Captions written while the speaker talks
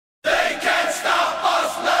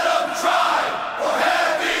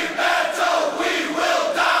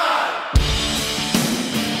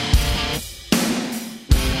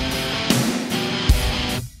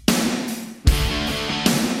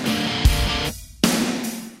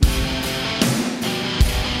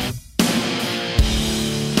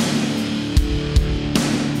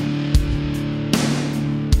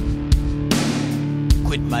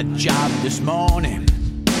my job this morning.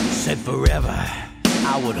 Said forever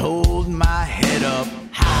I would hold my head up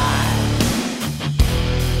high.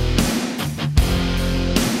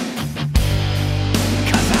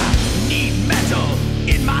 Cause I need metal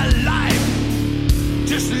in my life,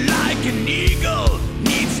 just like an eagle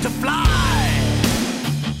needs to fly.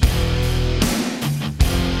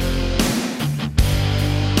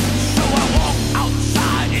 So I walked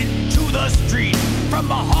outside into the street. From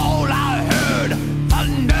the hall I heard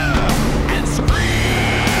thunder and screams.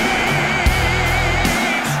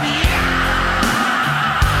 Yeah!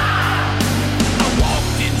 I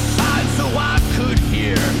walked inside so I could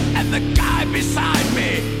hear, and the guy beside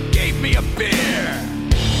me gave me a beer.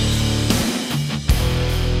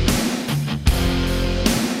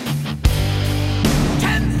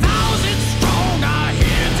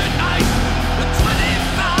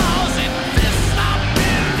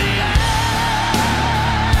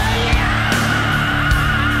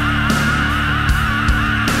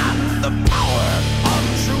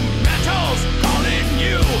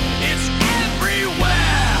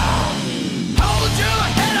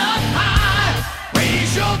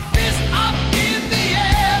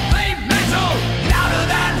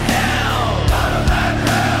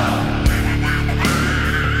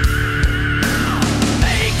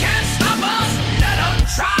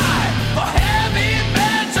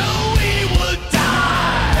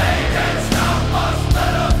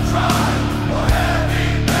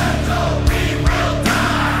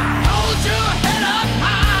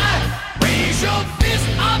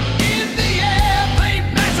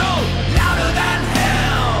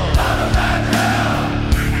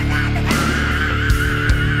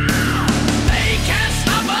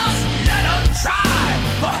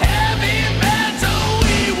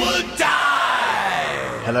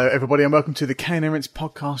 Hello everybody and welcome to the Kane Emirates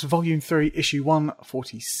Podcast, Volume 3, Issue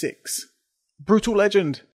 146. Brütal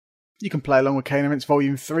Legend. You can play along with Kane Emirates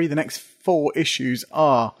Volume 3. The next 4 issues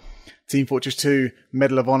are Team Fortress 2,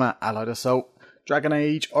 Medal of Honor, Allied Assault, Dragon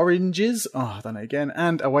Age, Oranges,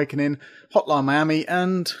 and Awakening, Hotline Miami,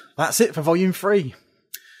 and that's it for Volume 3.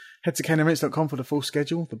 Head to kaneemirates.com for the full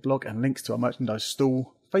schedule, the blog and links to our merchandise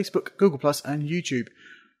stall, Facebook, Google+, and YouTube.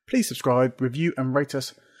 Please subscribe, review and rate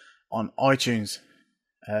us on iTunes.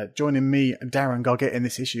 Joining me, Darren Gargett, in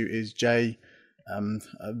this issue is Jay,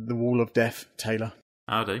 the Wall of Death, Taylor.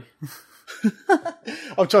 Howdy.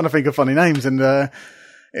 I'm trying to think of funny names, and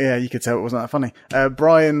yeah, you could tell it wasn't that funny.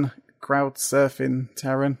 Brian, Crowd Surfing,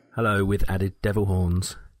 Taryn. Hello, with added devil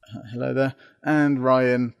horns. Hello there. And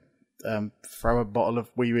Ryan, Throw a Bottle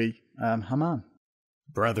of Wee Wee, Haman.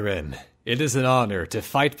 Brethren, it is an honor to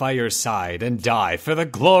fight by your side and die for the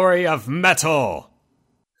glory of metal.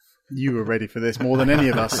 You were ready for this more than any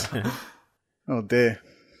of us. Oh dear.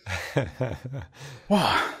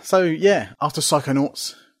 Wow. So yeah, after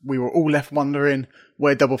Psychonauts, we were all left wondering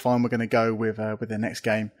where Double Fine were going to go with their next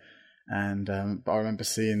game. And but I remember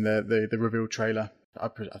seeing the reveal trailer. I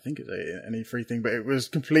think it's an E3 thing, but it was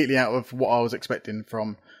completely out of what I was expecting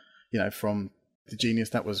from the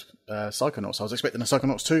genius that was Psychonauts. I was expecting a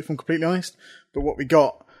Psychonauts 2, if I'm completely honest. But what we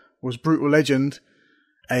got was Brütal Legend,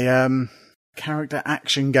 a character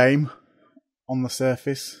action game on the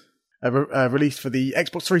surface, released for the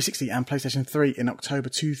Xbox 360 and PlayStation 3 in October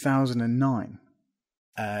 2009.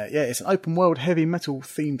 Yeah, it's an open world heavy metal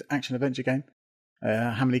themed action adventure game.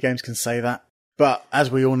 How many games can say that? But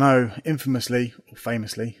as we all know, infamously or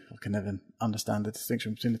famously, I can never understand the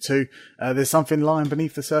distinction between the two, there's something lying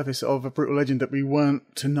beneath the surface of a Brütal Legend that we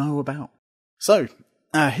weren't to know about. So,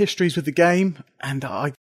 histories with the game, and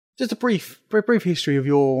just a brief history of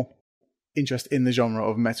your interest in the genre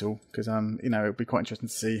of metal, because it would be quite interesting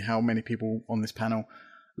to see how many people on this panel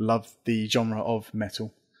love the genre of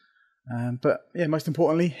metal. But yeah, most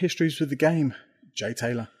importantly, histories with the game. Jay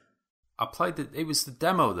Taylor. I played it. It was the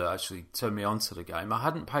demo that actually turned me onto the game. I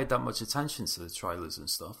hadn't paid that much attention to the trailers and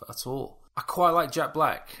stuff at all. I quite liked Jack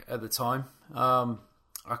Black at the time. I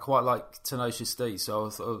quite liked Tenacious D, so I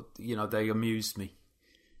thought, they amused me.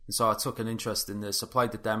 And so I took an interest in this. I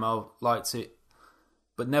played the demo, liked it,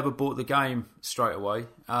 but never bought the game straight away.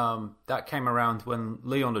 That came around when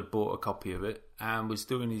Leon had bought a copy of it and was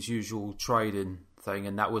doing his usual trading thing,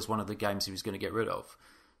 and that was one of the games he was going to get rid of.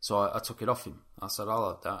 So I took it off him. I said,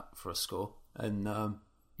 I'll have that for a score. And and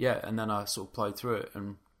then I sort of played through it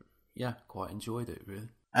and quite enjoyed it, really.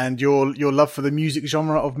 And your love for the music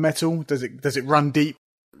genre of metal, does it run deep?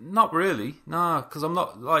 Not really, no, because I'm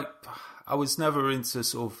not I was never into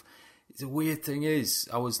sort of. The weird thing is,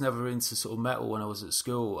 I was never into sort of metal when I was at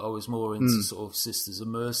school. I was more into sort of Sisters of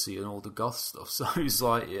Mercy and all the goth stuff. So it was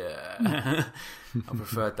like, I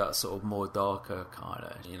preferred that sort of more darker kind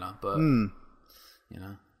of, but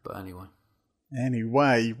But anyway.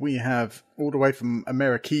 Anyway, we have all the way from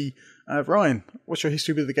America, Ryan, what's your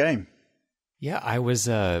history with the game? Yeah, I was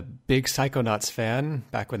a big Psychonauts fan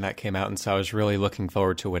back when that came out, and so I was really looking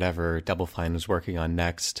forward to whatever Double Fine was working on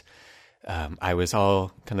next. I was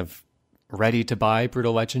all kind of ready to buy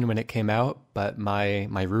Brutal Legend when it came out, but my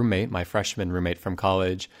roommate, my freshman roommate from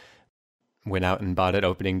college, went out and bought it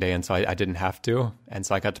opening day, and so I didn't have to, and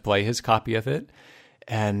so I got to play his copy of it.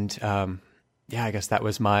 And I guess that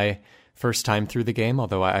was my first time through the game,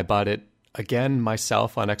 although I bought it again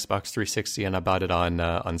myself on Xbox 360, and I bought it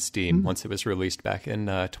on Steam once it was released back in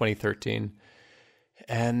 2013.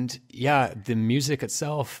 And yeah, the music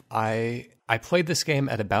itself, I played this game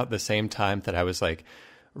at about the same time that I was like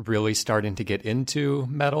really starting to get into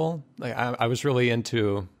metal. Like I was really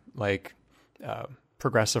into like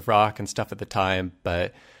progressive rock and stuff at the time,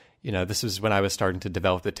 but you know, this was when I was starting to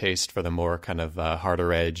develop the taste for the more kind of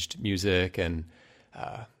harder edged music and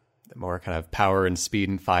the more kind of power and speed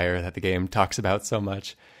and fire that the game talks about so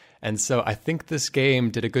much. And so I think this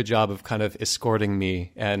game did a good job of kind of escorting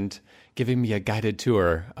me and giving me a guided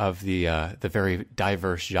tour of the very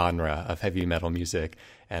diverse genre of heavy metal music,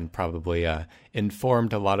 and probably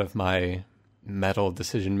informed a lot of my metal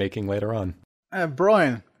decision making later on.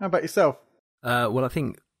 Brian, how about yourself? Well, I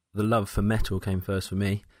think the love for metal came first for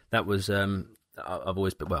me. That was I've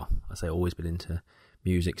always been, well, I say always been into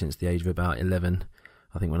music since the age of about 11.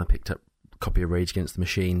 I think when I picked up a copy of Rage Against the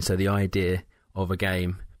Machine. So the idea of a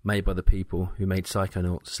game made by the people who made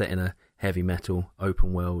Psychonauts set in a heavy metal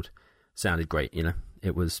open world sounded great, you know.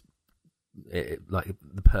 It was like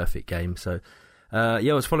the perfect game. So I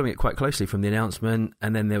was following it quite closely from the announcement,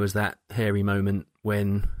 and then there was that hairy moment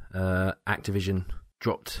when Activision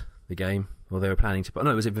dropped the game. Well, they were planning to...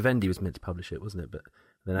 No, it was Vivendi was meant to publish it, wasn't it? But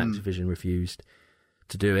then Activision refused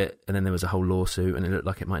to do it, and then there was a whole lawsuit, and it looked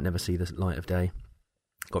like it might never see the light of day.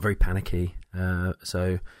 Got very panicky.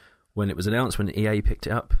 So when it was announced, when EA picked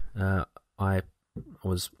it up, I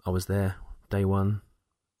was there day one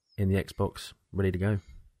in the Xbox, ready to go.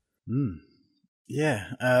 Yeah.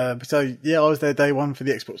 I was there day one for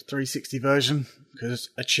the Xbox 360 version because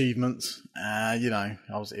achievements.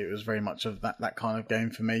 It was very much of that kind of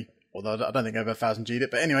game for me. Although I don't think I ever 1000G'd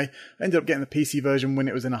it. But anyway, I ended up getting the PC version when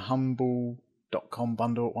it was in a Humble.com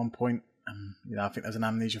bundle at one point. I think there's an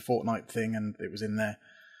Amnesia Fortnite thing, and it was in there.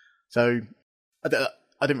 So I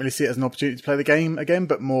didn't really see it as an opportunity to play the game again,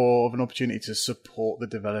 but more of an opportunity to support the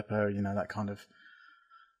developer. That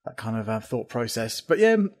kind of thought process. But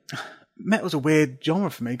yeah, metal's a weird genre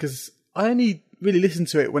for me because I only really listen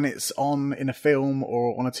to it when it's on in a film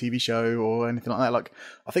or on a TV show or anything like that. Like,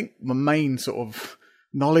 I think my main sort of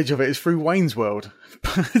knowledge of it is through Wayne's World.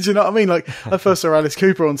 Do you know what I mean? Like, I first saw Alice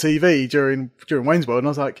Cooper on TV during Wayne's World, and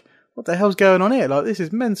I was like, what the hell's going on here? Like, this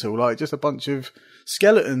is mental. Like, just a bunch of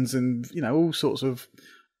skeletons and, all sorts of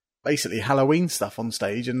basically Halloween stuff on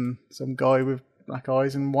stage, and some guy with black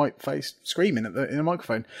eyes and white face screaming in a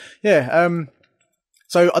microphone. Yeah.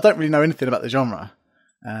 So I don't really know anything about the genre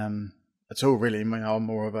at all, really. I mean, I'm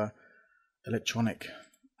more of a electronic,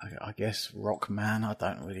 I guess, rock man. I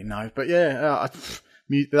don't really know. But yeah,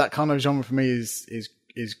 that kind of genre for me is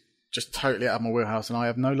just totally out of my wheelhouse, and I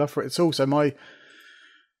have no love for it at all. So my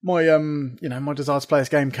desire to play this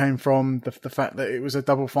game came from the fact that it was a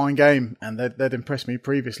Double Fine game, and they'd impressed me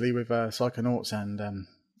previously with Psychonauts and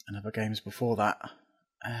other games before that.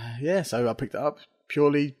 So I picked it up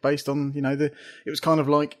purely based on it was kind of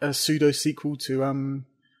like a pseudo sequel to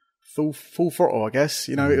Full Throttle, I guess.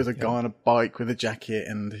 It was a guy on a bike with a jacket,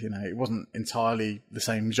 and it wasn't entirely the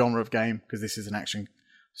same genre of game because this is an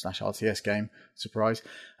action/RTS game, surprise,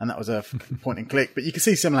 and that was a point and click. But you can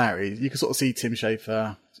see similarities. You can sort of see Tim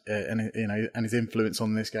Schafer and his influence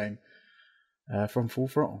on this game from Full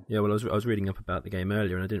Throttle. Yeah, well, I was reading up about the game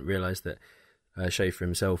earlier, and I didn't realise that Schafer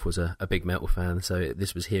himself was a big metal fan. So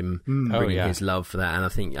this was him bringing his love for that. And I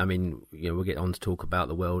think, we'll get on to talk about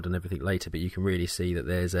the world and everything later, but you can really see that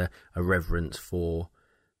there's a reverence for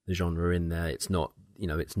the genre in there. It's not,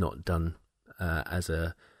 it's not done as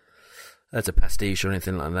a pastiche or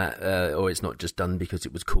anything like that, or it's not just done because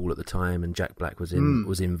it was cool at the time and Jack Black was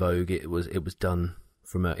in vogue. It was done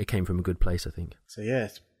it came from a good place, I think. So yeah,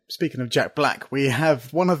 speaking of Jack Black, we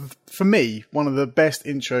have one of the best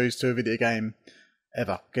intros to a video game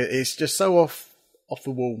ever. It's just so off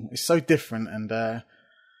the wall. It's so different, and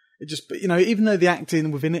it just, even though the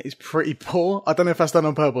acting within it is pretty poor, I don't know if that's done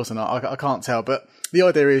on purpose or not. I can't tell, but the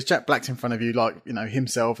idea is Jack Black's in front of you, like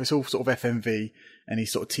himself. It's all sort of FMV, and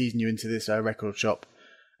he's sort of teasing you into this record shop,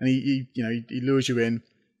 and he lures you in,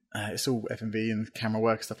 It's all FMV and camera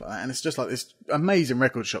work and stuff like that, and it's just like this amazing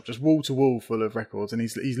record shop, just wall to wall full of records, and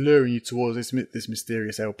he's luring you towards this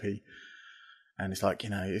mysterious LP, and it's like, you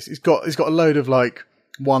know, it's got a load of like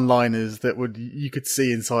one-liners that you could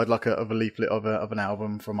see inside like a leaflet of an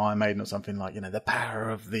album from Iron Maiden or something, like, you know, the power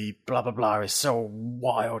of the blah blah blah is so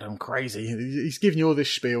wild and crazy. He's giving you all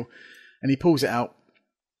this spiel, and he pulls it out,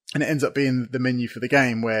 and it ends up being the menu for the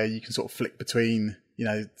game where you can sort of flick between, you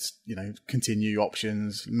know, continue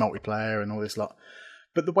options, multiplayer, and all this lot.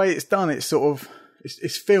 But the way it's done, it's sort of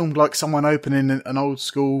it's filmed like someone opening an old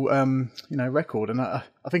school, you know, record. And I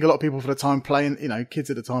think a lot of people for the time playing, you know, kids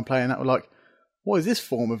at the time playing that were like, "What is this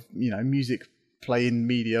form of, you know, music playing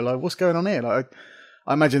media? Like, what's going on here?" Like,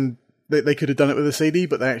 I imagine they could have done it with a CD,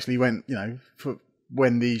 but they actually went, you know, for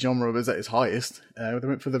when the genre was at its highest, they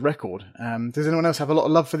went for the record. Does anyone else have a lot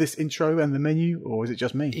of love for this intro and the menu, or is it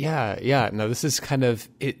just me? Yeah. No, this is kind of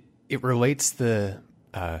it. It relates the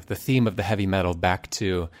theme of the heavy metal back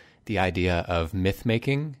to the idea of myth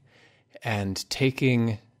making, and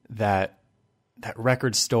taking that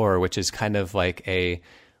record store, which is kind of like a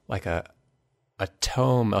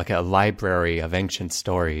tome, like a library of ancient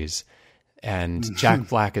stories, and Jack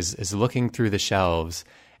Black is looking through the shelves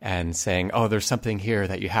and saying, "Oh, there's something here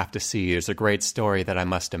that you have to see. There's a great story that I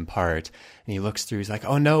must impart." And he looks through, he's like,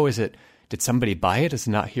 "Oh no, did somebody buy it? Is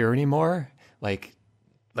it not here anymore? Like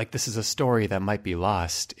this is a story that might be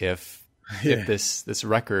lost if this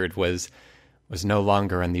record was no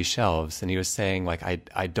longer on these shelves." And he was saying, like,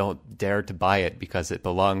 I don't dare to buy it because it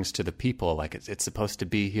belongs to the people. Like, it's supposed to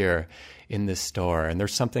be here in this store. And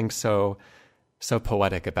there's something so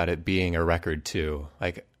poetic about it being a record too.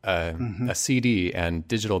 Like a CD and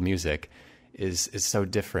digital music is so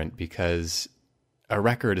different, because a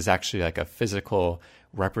record is actually like a physical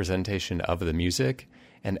representation of the music.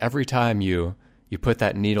 And every time you put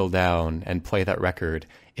that needle down and play that record,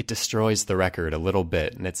 it destroys the record a little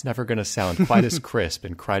bit, and it's never going to sound quite as crisp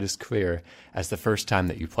and quite as clear as the first time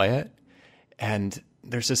that you play it. And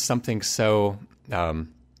there's just something so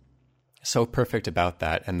perfect about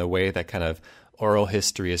that, and the way that kind of oral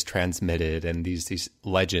history is transmitted, and these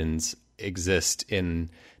legends exist in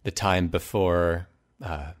the time before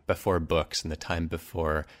books, and the time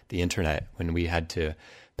before the internet, when we had to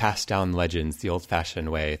pass down legends the old-fashioned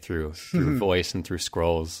way through voice and through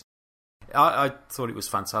scrolls. I thought it was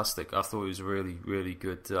fantastic. I thought it was a really, really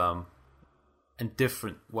good and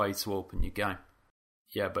different way to open your game.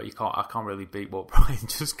 Yeah, but I can't really beat what Brian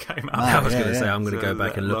just came out. I was going to say, I'm going to go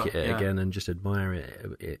back and look at it again and just admire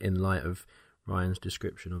it in light of Ryan's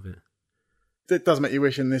description of it. It does make you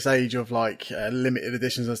wish in this age of like limited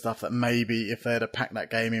editions and stuff that maybe if they'd have packed that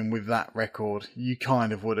game in with that record, you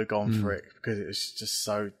kind of would have gone for it, because it was just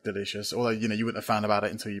so delicious. Although, you know, you wouldn't have found about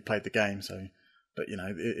it until you played the game. So, but you know,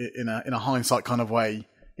 in a hindsight kind of way,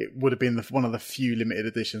 it would have been one of the few limited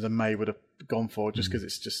editions I may would have gone for, just because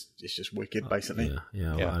it's just wicked, basically.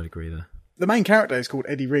 Yeah, I'd agree there. The main character is called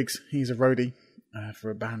Eddie Riggs. He's a roadie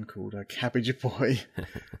for a band called Cabbage Boy.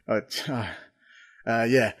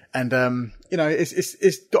 And you know,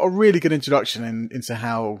 it's got a really good introduction into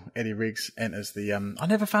how Eddie Riggs enters the. I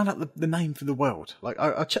never found out the name for the world. Like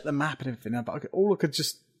I checked the map and everything, but all I could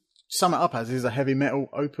just sum it up as is a heavy metal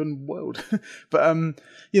open world. But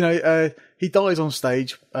you know, he dies on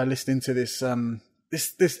stage listening to this.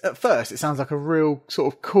 This at first it sounds like a real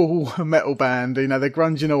sort of cool metal band. You know, they're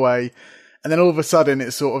grunging away. And then all of a sudden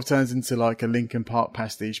it sort of turns into like a Linkin Park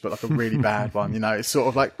pastiche, but like a really bad one. You know, it's sort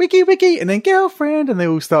of like Wiki Wiki and then Girlfriend, and they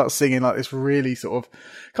all start singing like this really sort of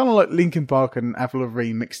kind of like Linkin Park and Avril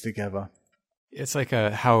Lavigne mixed together. It's like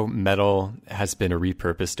how metal has been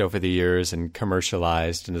repurposed over the years and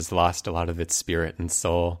commercialized and has lost a lot of its spirit and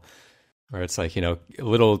soul. Where it's like, you know,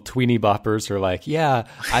 little tweeny boppers are like, yeah,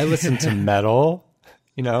 I listen to metal,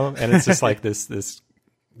 you know, and it's just like this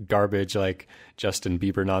garbage like Justin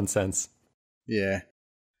Bieber nonsense. Yeah,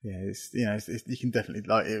 it's, you know, you can definitely,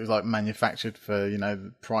 like, it was like manufactured for, you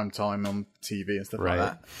know, prime time on TV and stuff like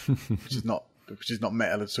that, which is not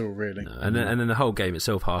metal at all, really. No, and then the whole game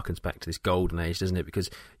itself harkens back to this golden age, doesn't it? Because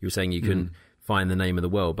you were saying you couldn't find the name of the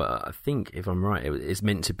world, but I think, if I'm right, it's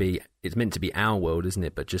meant to be our world, isn't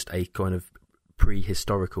it? But just a kind of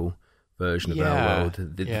prehistorical version of our world,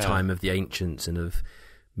 the time of the ancients and of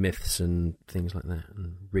myths and things like that,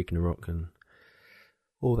 and Ragnarok and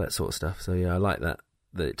all that sort of stuff. So yeah, I like that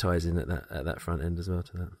it ties in at that front end as well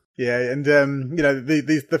to that. Yeah, and you know,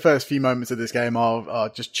 the first few moments of this game are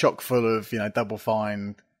just chock full of, you know, Double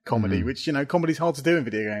Fine comedy, which, you know, comedy's hard to do in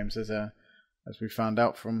video games, as we found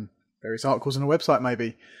out from various articles on the website,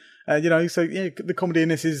 maybe. You know, so yeah, the comedy in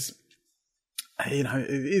this is you know, it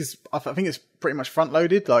is. I think it's pretty much front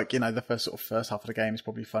loaded. Like, you know, the first half of the game is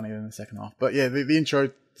probably funnier than the second half. But yeah, the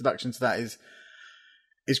introduction to that is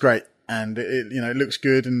great, and it you know, it looks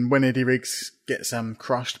good. And when Eddie Riggs gets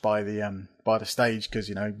crushed by the stage, because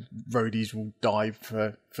you know, roadies will die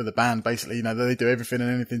for the band. Basically, you know, they do everything and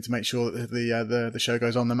anything to make sure that the show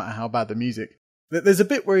goes on, no matter how bad the music. There's a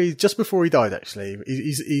bit where just before he died, actually,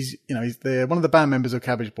 he's you know, he's one of the band members of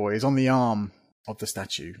Cabbage Boy is on the arm of the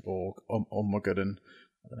statue, or Ormageddon,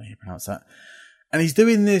 I don't know how you pronounce that, and he's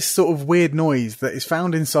doing this sort of weird noise that is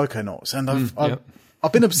found in Psychonauts, and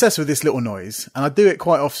I've been obsessed with this little noise, and I do it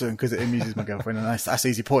quite often because it amuses my girlfriend, and that's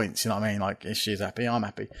easy points, you know what I mean? Like, if she's happy, I'm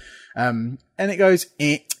happy. And it goes,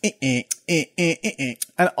 and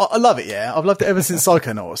I love it, yeah. I've loved it ever since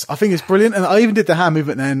Psychonauts. I think it's brilliant, and I even did the hand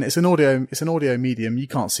movement then. It's an audio medium. You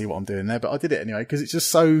can't see what I'm doing there, but I did it anyway, because it's just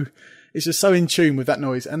so in tune with that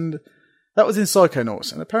noise. And that was in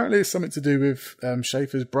Psychonauts, and apparently it's something to do with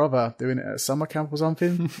Schaefer's brother doing it at summer camp or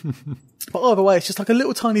something. But either way, it's just like a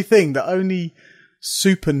little tiny thing that only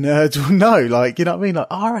super nerds will know. Like, you know what I mean? Like,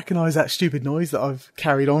 I recognise that stupid noise that I've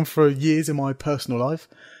carried on for years in my personal life.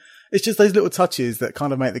 It's just those little touches that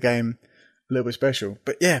kind of make the game a little bit special.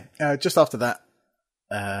 But yeah, just after that,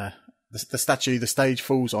 the stage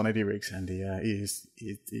falls on Eddie Riggs, and his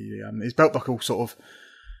belt buckle sort of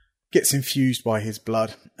gets infused by his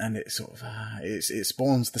blood, and it sort of it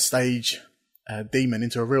spawns the stage demon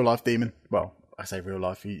into a real life demon. Well, I say real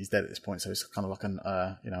life; he's dead at this point, so it's kind of like an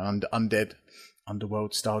undead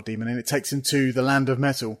underworld style demon, and it takes him to the land of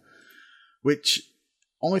metal, which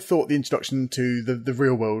I thought the introduction to the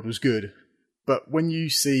real world was good, but when you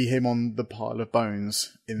see him on the pile of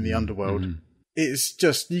bones in the underworld, it's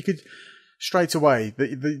just, you could straight away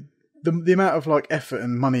the amount of like effort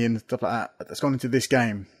and money and stuff like that that's gone into this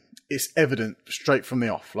game. It's evident straight from the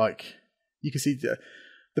off. Like, you can see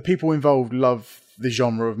the people involved love the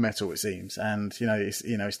genre of metal, it seems, and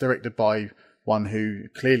it's directed by one who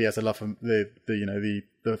clearly has a love for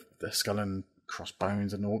the skull and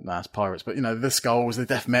crossbones and all that's pirates, but the skulls, the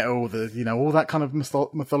death metal, all that kind of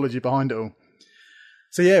mythology behind it all.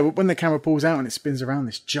 So yeah, when the camera pulls out and it spins around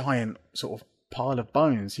this giant sort of pile of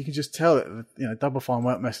bones, you can just tell that Double Fine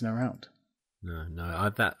weren't messing around.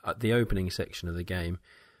 No, the opening section of the game.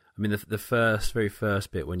 I mean, the very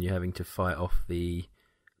first bit when you're having to fight off the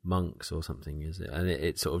monks or something, is it? And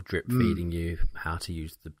it's sort of drip feeding you how to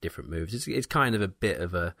use the different moves. It's kind of a bit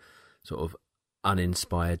of a sort of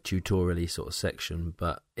uninspired tutorial-y sort of section,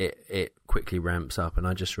 but it quickly ramps up. And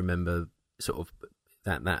I just remember sort of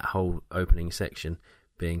that whole opening section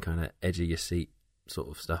being kind of edge of your seat sort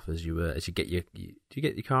of stuff as you get do you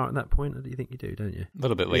get your car at that point? Do you think you do? Don't you? A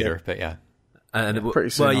little bit later, but yeah. And pretty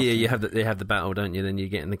soon after. you have the battle, don't you? Then you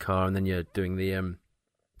get in the car, and then you're doing the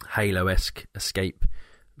Halo-esque escape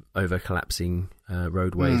over collapsing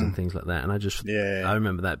roadways and things like that. And I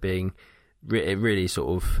remember that being really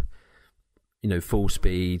sort of full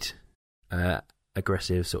speed,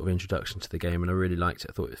 aggressive sort of introduction to the game, and I really liked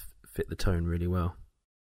it. I thought it fit the tone really well.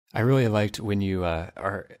 I really liked when you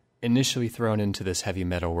are initially thrown into this heavy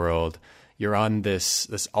metal world. You're on this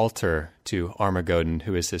altar to Armageddon,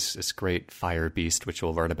 who is this great fire beast, which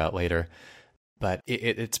we'll learn about later. But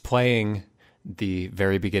it's playing the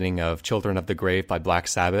very beginning of Children of the Grave by Black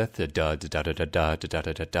Sabbath, da da da da da da da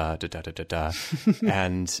da da da da da da,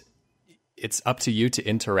 and it's up to you to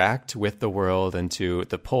interact with the world and to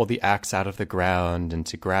pull the axe out of the ground and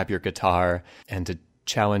to grab your guitar and to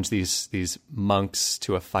challenge these monks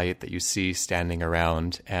to a fight that you see standing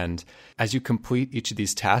around. And as you complete each of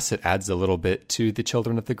these tasks, it adds a little bit to the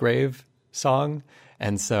Children of the Grave song.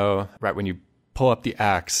 And so right when you pull up the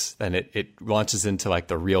axe, then it launches into like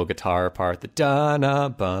the real guitar part, the da-na,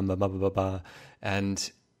 ba-ba-ba-ba-ba.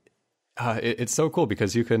 And it's so cool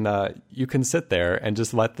because you can sit there and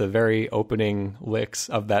just let the very opening licks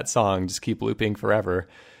of that song just keep looping forever.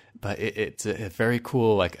 But it's a very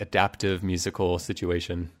cool, like, adaptive musical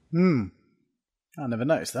situation. I never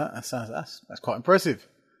noticed that. That's quite impressive.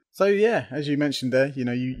 So yeah, as you mentioned there,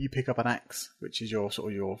 you pick up an axe, which is your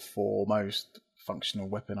foremost functional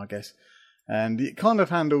weapon, I guess, and it kind of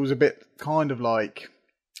handles a bit, kind of like,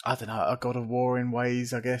 I don't know, a God of War in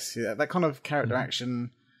ways, I guess. Yeah, that kind of character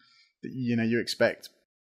action that you expect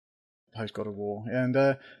post God of War, and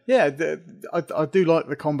I do like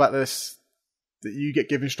the combat that you get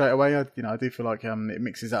given straight away. I do feel like it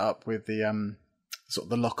mixes that up with the sort of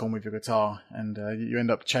the lock on with your guitar, and you end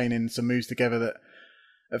up chaining some moves together that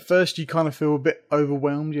at first you kind of feel a bit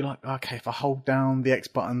overwhelmed. You're like, okay, if I hold down the X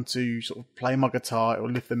button to sort of play my guitar, it will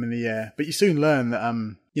lift them in the air. But you soon learn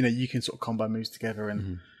that you can sort of combo moves together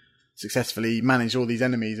and successfully manage all these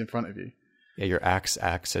enemies in front of you. Yeah, your axe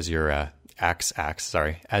acts as your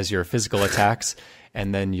as your physical attacks,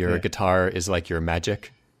 and then your guitar is like your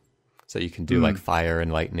magic. So you can do like fire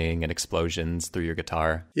and lightning and explosions through your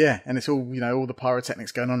guitar. Yeah, and it's all, all the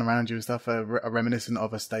pyrotechnics going on around you and stuff are reminiscent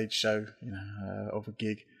of a stage show, of a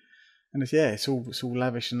gig. And it's all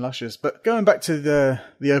lavish and luscious. But going back to the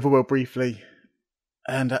overworld briefly,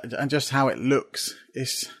 and just how it looks,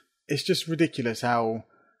 it's just ridiculous how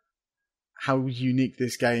unique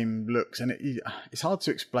this game looks, and it's hard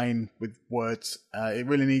to explain with words. It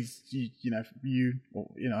really needs you,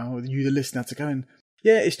 the listener, to go and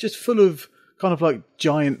it's just full of kind of like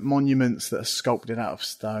giant monuments that are sculpted out of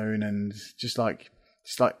stone, and just like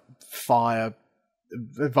fire,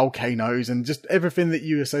 volcanoes, and just everything that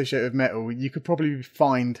you associate with metal, you could probably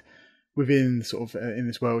find within sort of in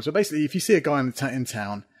this world. So basically, if you see a guy in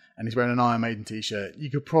town and he's wearing an Iron Maiden t-shirt, you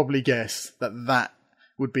could probably guess that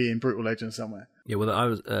would be in Brutal Legend somewhere. Yeah, well, I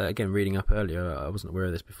was again reading up earlier. I wasn't aware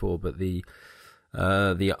of this before, but the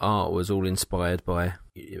art was all inspired by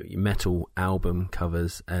metal album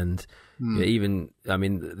covers, and even, I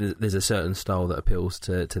mean, there's a certain style that appeals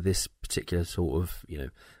to this particular sort of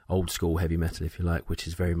old school heavy metal, if you like, which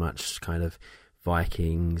is very much kind of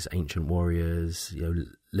Vikings, ancient warriors,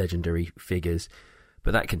 legendary figures.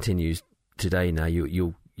 But that continues today. Now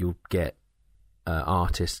you'll get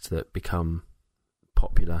artists that become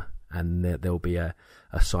popular, and there'll be a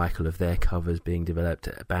cycle of their covers being developed,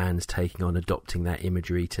 bands taking on, adopting that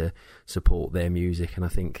imagery to support their music. And I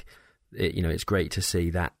think it's great to see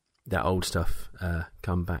that old stuff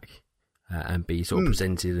come back and be sort of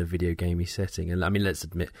presented in a video gamey setting. And I mean,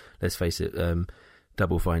 let's face it,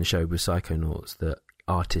 Double Fine showed with Psychonauts that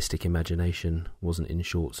artistic imagination wasn't in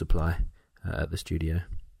short supply at the studio.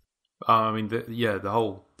 I mean, the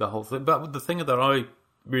whole thing. But the thing that I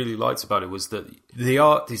really liked about it was that the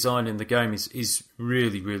art design in the game is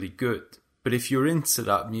really, really good. But if you're into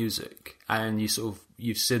that music and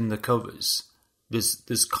you've seen the covers,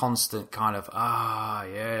 there's constant kind of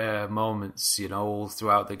moments, all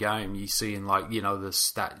throughout the game. You see in like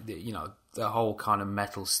the whole kind of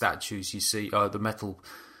metal statues. You see the metal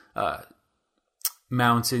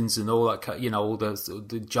mountains and all that, all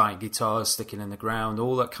the giant guitars sticking in the ground,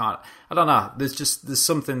 all that kind of, I don't know. There's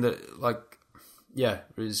something that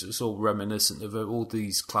it's all reminiscent of all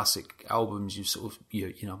these classic albums you sort of,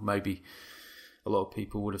 maybe a lot of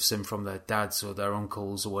people would have seen from their dads or their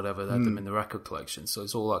uncles or whatever. They had them in the record collection. So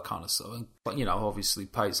it's all that kind of stuff. And, obviously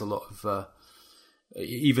pays a lot of,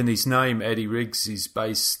 even his name, Eddie Riggs, is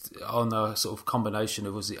based on a sort of combination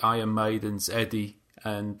of, was it Iron Maiden's Eddie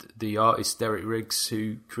and the artist Derek Riggs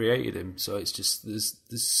who created him. So it's just, there's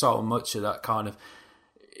so much of that kind of,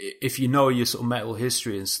 if you know your sort of metal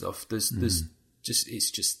history and stuff, there's it's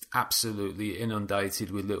just absolutely inundated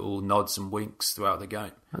with little nods and winks throughout the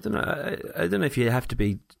game. I don't know if you have to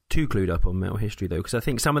be too clued up on metal history though, because I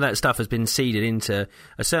think some of that stuff has been seeded into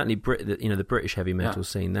certainly the British heavy metal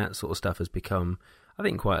scene. That sort of stuff has become, I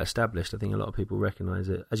think, quite established. I think a lot of people recognise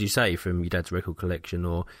it, as you say, from your dad's record collection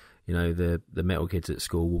or the metal kids at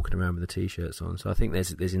school walking around with the t-shirts on. So I think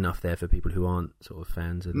there's enough there for people who aren't sort of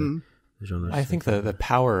fans of the genre. I think the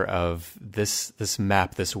power of this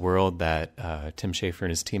map, this world that Tim Schafer and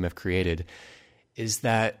his team have created, is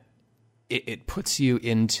that it puts you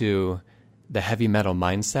into the heavy metal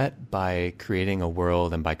mindset by creating a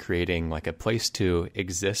world and by creating like a place to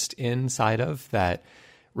exist inside of that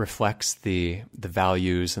reflects the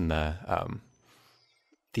values and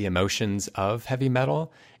the emotions of heavy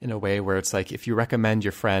metal in a way where it's like, if you recommend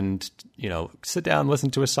your friend, sit down, listen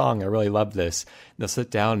to a song, I really love this, they'll sit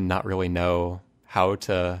down and not really know how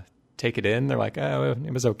to take it in. They're like, oh,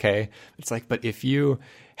 it was okay. It's like, but if you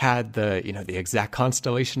had the exact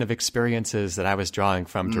constellation of experiences that I was drawing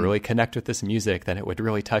from to really connect with this music, then it would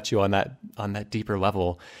really touch you on that deeper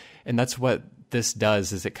level. And that's what this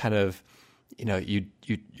does, is it kind of,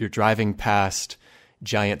 you're driving past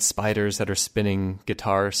giant spiders that are spinning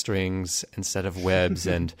guitar strings instead of webs,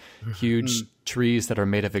 and huge trees that are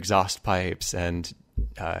made of exhaust pipes, and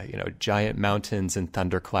giant mountains and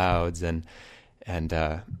thunder clouds, and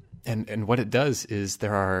what it does is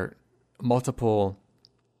there are multiple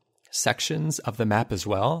sections of the map as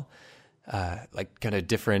well, like kind of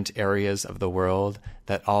different areas of the world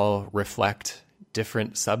that all reflect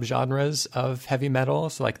different subgenres of heavy metal.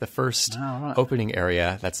 So like the first opening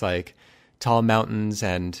area, that's like tall mountains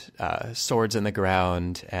and swords in the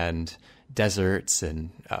ground and deserts, and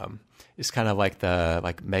it's kind of like the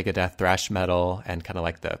Megadeth thrash metal and kind of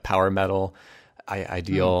like the power metal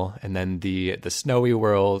ideal. And then the snowy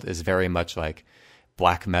world is very much like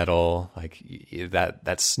black metal, like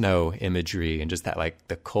that snow imagery, and just that like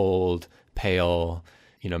the cold, pale,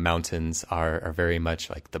 mountains are very much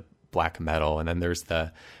like the black metal, and then there's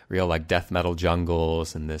the real like death metal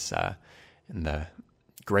jungles and this and the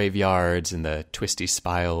graveyards and the twisty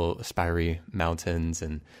spiry mountains,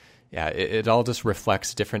 and yeah, it all just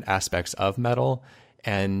reflects different aspects of metal.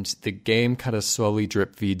 And the game kind of slowly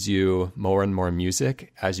drip feeds you more and more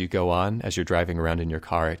music as you go on, as you're driving around in your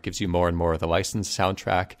car. It gives you more and more of the licensed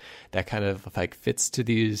soundtrack that kind of like fits to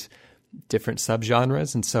these different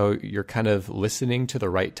subgenres. And so you're kind of listening to the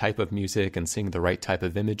right type of music and seeing the right type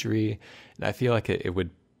of imagery. And I feel like it would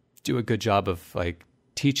do a good job of like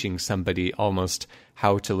teaching somebody almost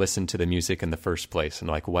how to listen to the music in the first place and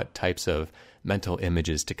like what types of mental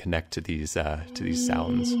images to connect to these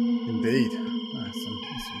sounds. Indeed.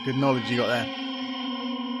 Some good knowledge you got there.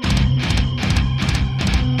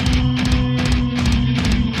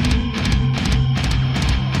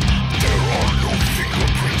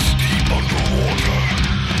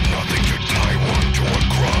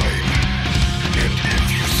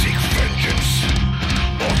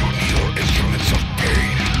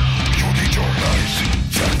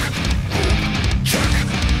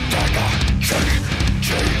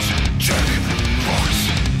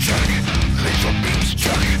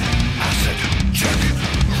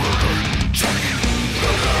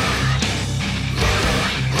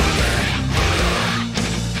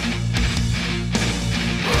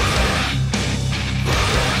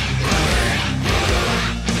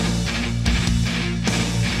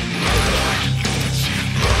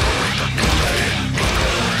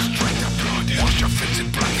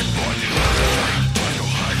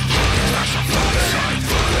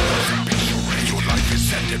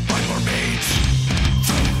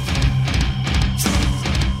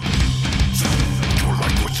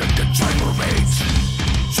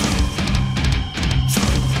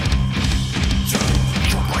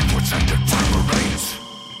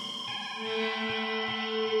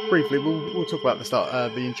 Briefly, we'll talk about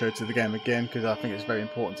the intro to the game again, because I think it's very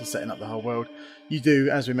important to setting up the whole world. You do,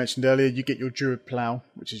 as we mentioned earlier, you get your Druid Plough,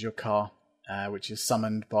 which is your car, which is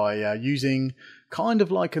summoned by using kind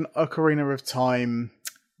of like an Ocarina of Time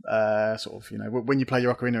when you play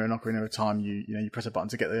your Ocarina in Ocarina of Time, you press a button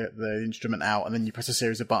to get the instrument out, and then you press a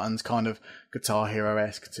series of buttons, kind of Guitar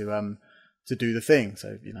Hero-esque, to do the thing.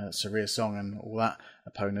 So Saria's song and all that,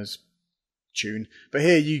 Epona's tune. But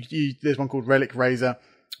here there's one called Relic Raiser,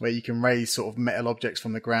 where you can raise sort of metal objects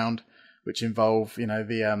from the ground, which involve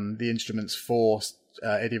the instruments for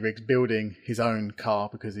Eddie Riggs building his own car,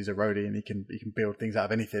 because he's a roadie and he can build things out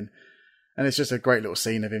of anything. And it's just a great little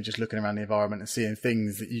scene of him just looking around the environment and seeing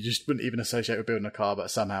things that you just wouldn't even associate with building a car, but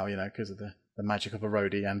somehow, because of the magic of a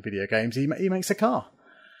roadie and video games, he makes a car.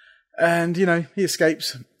 And, he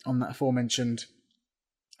escapes on that aforementioned,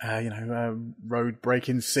 road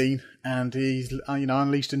breaking scene, and he's,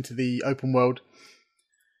 unleashed into the open world,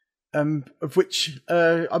 of which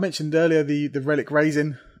I mentioned earlier, the relic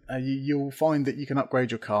raising. You'll find that you can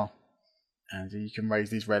upgrade your car, and you can raise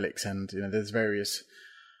these relics, and there's various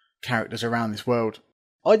characters around this world.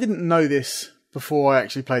 I didn't know this before I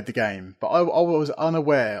actually played the game, but I was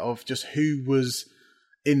unaware of just who was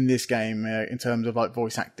in this game in terms of like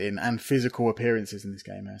voice acting and physical appearances in this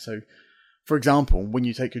game. So, for example, when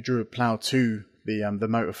you take your Druid Plough to the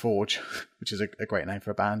Motor Forge, which is a great name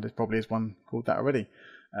for a band, there probably is one called that already.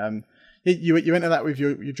 You enter that with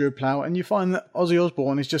your Druid Plough, and you find that Ozzy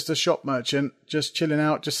Osbourne is just a shop merchant, just chilling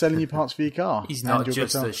out, just selling you parts for your car. He's not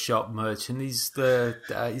just a shop merchant. He's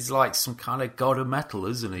he's like some kind of god of metal,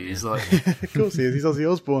 isn't he? He's like, of course he is. He's Ozzy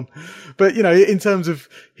Osbourne. But in terms of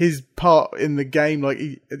his part in the game, like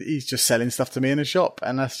he's just selling stuff to me in a shop,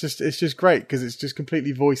 and it's just great because it's just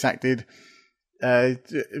completely voice acted. In an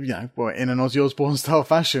Ozzy Osbourne style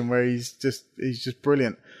fashion, where he's just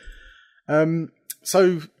brilliant.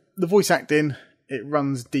 So the voice acting, it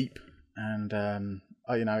runs deep, and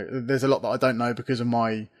there's a lot that I don't know because of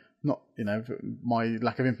my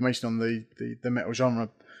lack of information on the metal genre.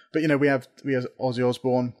 But we have Ozzy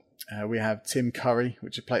Osbourne, we have Tim Curry,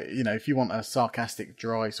 which is if you want a sarcastic,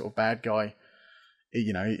 dry sort of bad guy,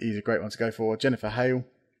 he's a great one to go for. Jennifer Hale,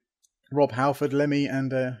 Rob Halford, Lemmy,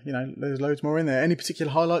 and there's loads more in there. Any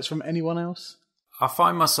particular highlights from anyone else? I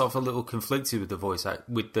find myself a little conflicted with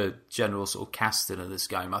with the general sort of casting of this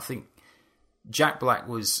game. I think Jack Black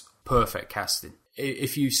was perfect casting.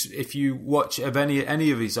 If you watch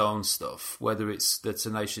any of his own stuff, whether it's the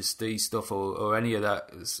Tenacious D stuff or any of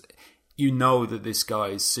that, that this guy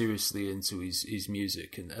is seriously into his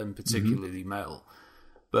music and particularly metal.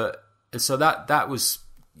 But so that was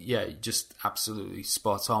just absolutely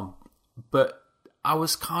spot on. But I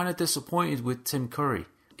was kind of disappointed with Tim Curry.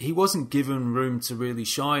 He wasn't given room to really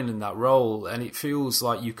shine in that role, and it feels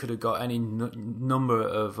like you could have got any number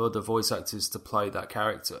of other voice actors to play that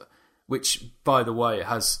character. which, by the way,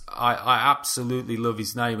 I absolutely love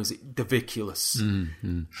his name. Is it Daviculus?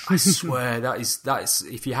 Mm-hmm. I swear that is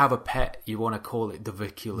if you have a pet, you want to call it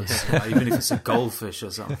Daviculus, even if it's a goldfish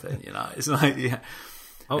or something. It's like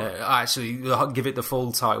actually, I'll give it the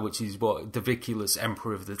full title, which is Daviculus,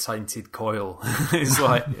 Emperor of the Tainted Coil. It's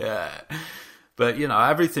like But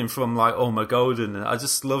everything from like Golden, I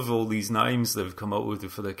just love all these names they've come up with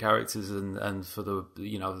for the characters and for the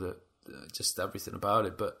the just everything about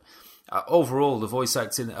it. But overall, the voice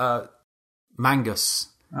acting, Mangus.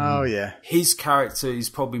 Oh yeah, his character is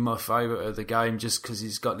probably my favourite of the game, just because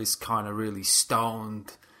he's got this kind of really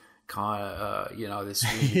stoned, kind of this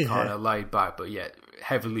really kind of laid back, but yet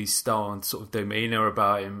heavily stoned sort of demeanour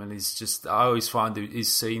about him. And he's just, I always find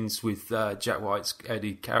his scenes with Jack White's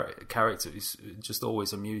Eddie character is just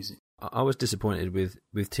always amusing. I was disappointed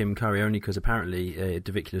with Tim Curry, only because apparently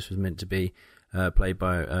Daviculus was meant to be played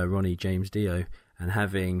by Ronnie James Dio, and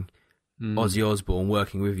having Ozzy Osbourne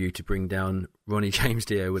working with you to bring down Ronnie James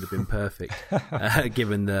Dio would have been perfect,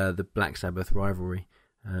 given the Black Sabbath rivalry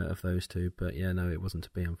of those two. But yeah, no, it wasn't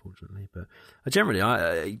to be, unfortunately. But generally,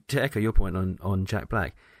 to echo your point on Jack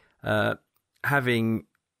Black, having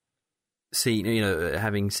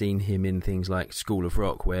seen him in things like School of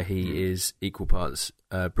Rock, where he is equal parts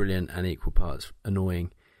brilliant and equal parts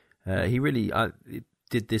annoying, he really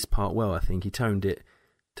did this part well. I think he toned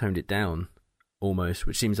it down almost,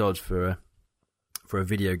 which seems odd for a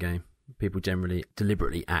video game. People generally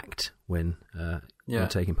deliberately act when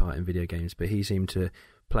taking part in video games, but he seemed to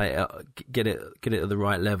play it, get it at the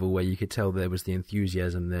right level, where you could tell there was the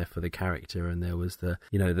enthusiasm there for the character, and there was the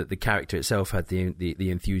character itself had the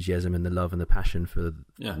enthusiasm and the love and the passion for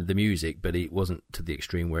the music, but it wasn't to the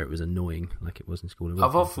extreme where it was annoying like it was in School of Rock.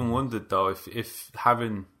 I've often wondered though if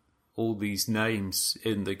having all these names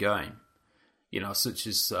in the game, such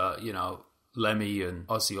as Lemmy and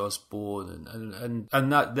Ozzy Osbourne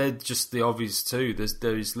and that they're just the obvious too.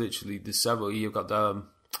 There's literally several. You've got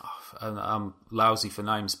and I'm lousy for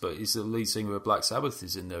names, but he's the lead singer of Black Sabbath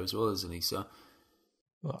is in there as well, isn't he? So,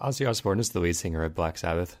 well, Ozzy Osbourne is the lead singer of Black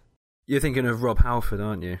Sabbath. You're thinking of Rob Halford,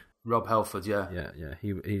 aren't you? Rob Halford, yeah. Yeah.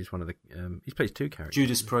 He's one of the. He plays two characters.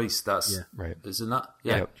 Judas Priest, that's right, isn't that?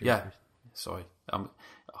 Yeah. Sorry, I'm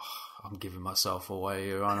giving myself away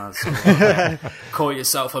here, aren't I? Call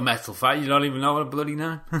yourself a metal fan, you don't even know what I bloody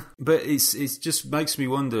know. But it just makes me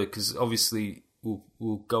wonder, because obviously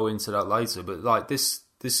we'll go into that later. But like this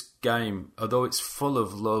game, although it's full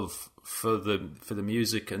of love for the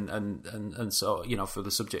music and so for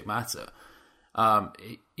the subject matter,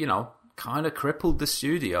 it, kind of crippled the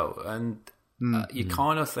studio, and you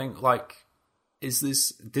kind of think like,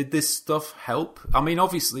 did this stuff help? I mean,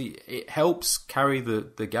 obviously it helps carry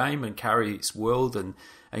the game and carry its world, and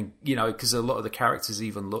because a lot of the characters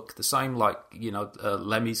even look the same, like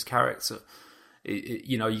Lemmy's character.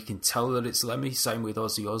 You can tell that it's Lemmy. Same with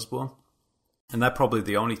Ozzy Osbourne, and they're probably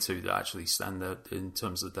the only two that actually stand there in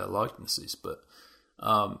terms of their likenesses. But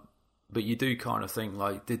you do kind of think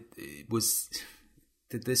like, did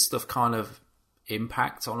this stuff kind of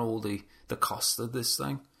impact on all the cost of this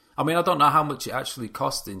thing? I mean, I don't know how much it actually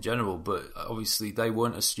cost in general, but obviously they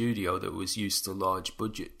weren't a studio that was used to large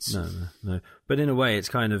budgets. No. But in a way, it's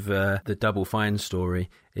kind of the Double Fine story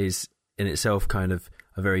is in itself kind of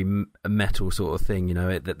a very metal sort of thing.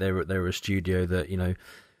 That they were a studio that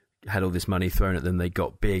had all this money thrown at them. They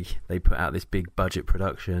got big. They put out this big budget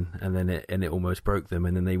production, and then it almost broke them.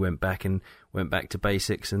 And then they went back to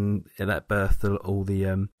basics, and that birthed all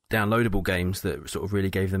the downloadable games that sort of really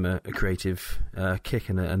gave them a creative kick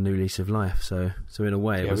and a new lease of life. So in a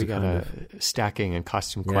way, it was we got a stacking and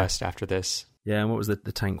costume quest after this. Yeah, and what was the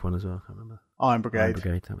tank one as well? I can't remember. Iron Brigade,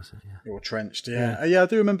 that was it. Yeah, or Trenched. Yeah, I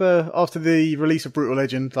do remember after the release of Brutal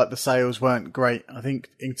Legend, like the sales weren't great. I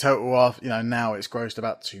think in total, now it's grossed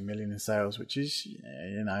about 2 million in sales, which is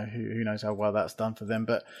who knows how well that's done for them.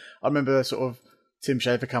 But I remember sort of Tim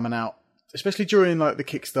Schafer coming out, especially during like the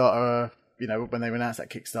Kickstarter. When they announced that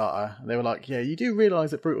Kickstarter, they were like, yeah, you do realise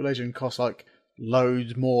that Brutal Legend costs like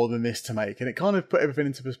loads more than this to make. And it kind of put everything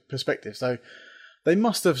into perspective. So they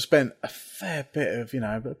must have spent a fair bit of,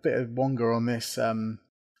 a bit of wonga on this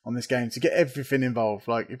game to get everything involved.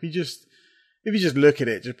 Like if you just look at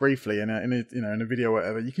it just briefly in a video or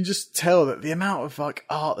whatever, you can just tell that the amount of like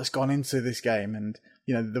art that's gone into this game, and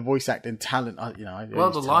the voice acting talent.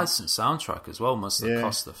 The licensed soundtrack as well must have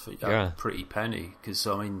cost a pretty penny, because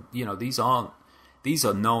I mean, these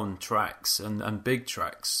are known tracks and big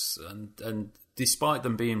tracks, and despite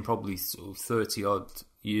them being probably sort of 30 odd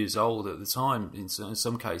years old at the time, in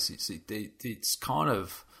some cases, it's kind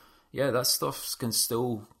of that stuff can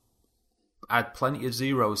still add plenty of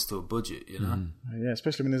zeros to a budget, you know. Yeah,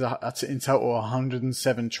 especially when there's in total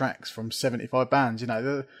 107 tracks from 75 bands. You know,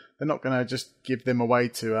 they're not going to just give them away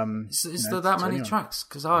to. Is there that many tracks?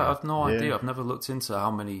 Because I have no idea. I've never looked into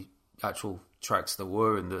how many actual tracks there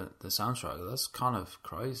were in the soundtrack. That's kind of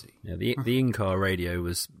crazy. Yeah, the in-car radio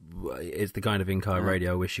is the kind of in-car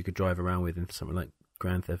radio I wish you could drive around with in something like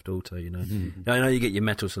Grand Theft Auto, you know. I know you get your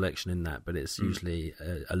metal selection in that, but it's usually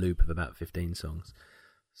a loop of about 15 songs.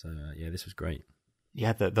 So, this was great.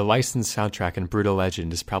 Yeah, the licensed soundtrack in Brutal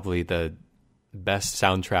Legend is probably the best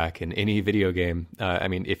soundtrack in any video game. I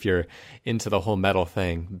mean, if you're into the whole metal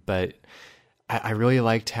thing. But I really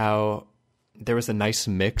liked how there was a nice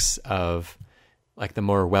mix of like the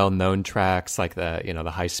more well-known tracks, like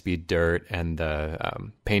the High Speed Dirt and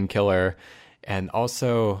the Painkiller, and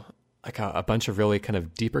also like a bunch of really kind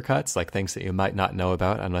of deeper cuts, like things that you might not know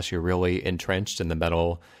about unless you're really entrenched in the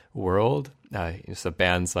metal world. So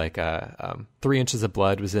bands like 3 Inches of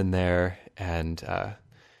Blood was in there, and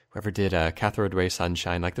whoever did Cathode Ray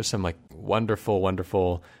Sunshine. Like there's some like wonderful,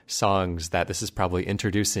 wonderful songs that this is probably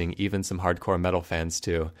introducing even some hardcore metal fans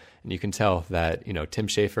to. And you can tell that, Tim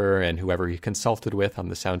Schafer and whoever he consulted with on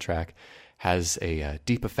the soundtrack has a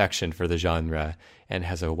deep affection for the genre and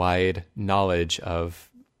has a wide knowledge of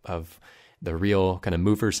the real kind of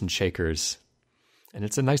movers and shakers. And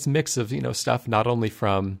it's a nice mix of, stuff not only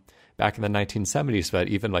from back in the 1970s, but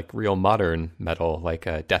even like real modern metal, like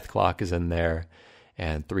Death Clock is in there,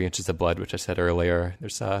 and 3 Inches of Blood, which I said earlier.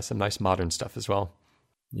 There's some nice modern stuff as well.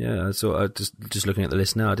 Yeah, so just looking at the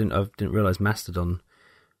list now, I didn't realize Mastodon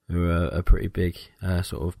were a pretty big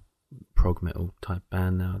sort of prog metal type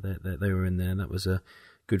band. Now they were in there, and that was a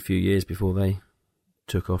good few years before they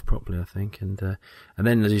took off properly, I think. And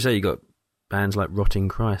then, as you say, you got bands like Rotting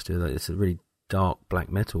Christ. It's a really dark black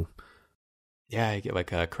metal. Yeah, you get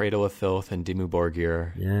like Cradle of Filth and Dimmu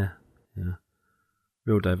Borgir. Yeah.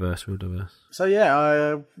 Real diverse.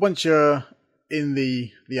 So once you're in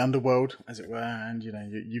the underworld, as it were, and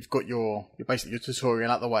you've got your basically your tutorial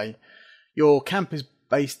out the way, your camp is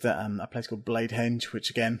based at a place called Bladehenge, which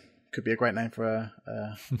again could be a great name for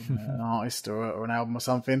an artist or an album or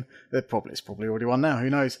something. It's probably already one now. Who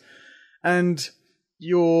knows? And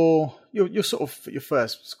your sort of your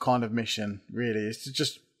first kind of mission really is to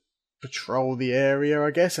just patrol the area, I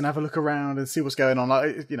guess, and have a look around and see what's going on.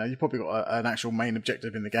 Like, you've probably got an actual main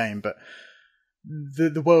objective in the game, but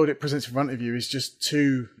the world it presents in front of you is just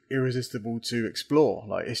too irresistible to explore.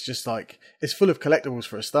 Like, it's just like, it's full of collectibles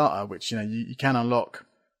for a starter, which, you can unlock,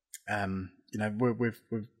 with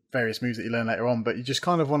various moves that you learn later on, but you just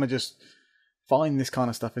kind of want to just find this kind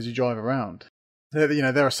of stuff as you drive around.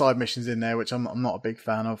 There are side missions in there, which I'm not a big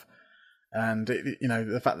fan of. And,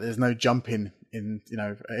 the fact that there's no jumping in,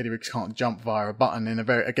 Eddie Riggs can't jump via a button in a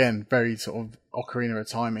very sort of Ocarina of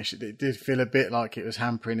Time-ish. It did feel a bit like it was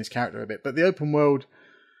hampering his character a bit. But the open world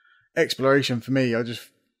exploration for me,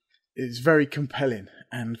 it's very compelling.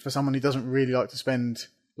 And for someone who doesn't really like to spend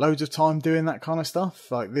loads of time doing that kind of stuff,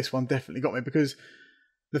 like this one definitely got me, because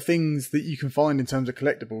the things that you can find in terms of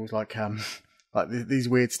collectibles, like these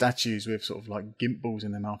weird statues with sort of like gimp balls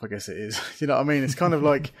in their mouth, I guess it is. You know what I mean? It's kind of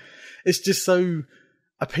like, it's just so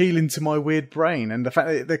appealing to my weird brain, and the fact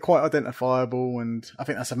that they're quite identifiable, and I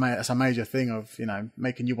think that's a major thing of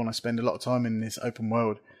making you want to spend a lot of time in this open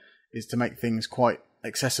world, is to make things quite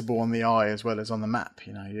accessible on the eye as well as on the map.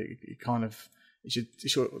 It should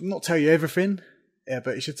not tell you everything,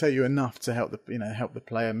 but it should tell you enough to help the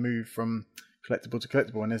player move from collectible to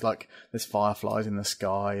collectible. And there's fireflies in the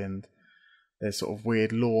sky, and there's sort of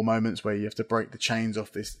weird lore moments where you have to break the chains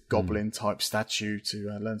off this goblin type statue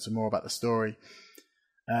to learn some more about the story.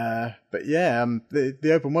 But yeah,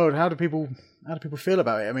 the open world. How do people feel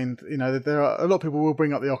about it? I mean, there are a lot of people will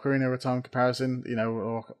bring up the Ocarina of Time comparison,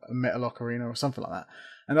 or a Metal Ocarina or something like that.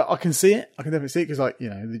 And I can see it. I can definitely see it, because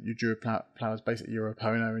you drew power is basically your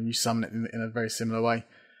Epona, and you summon it in a very similar way.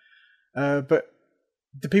 But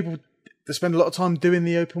the people that spend a lot of time doing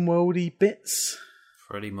the open worldy bits.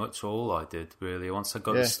 Pretty much all I did, really. Once I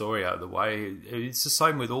got the story out of the way, it's the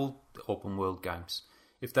same with all open world games.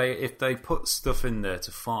 If they put stuff in there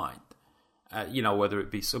to find, whether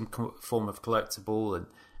it be some form of collectible and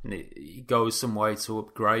it goes some way to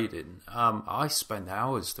upgrading, I spend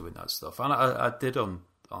hours doing that stuff, and I did on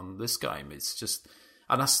this game. It's just,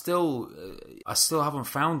 and I still haven't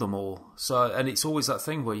found them all. So, and it's always that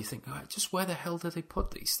thing where you think, just where the hell did they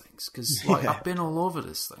put these things? Because I've been all over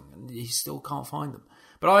this thing, and you still can't find them.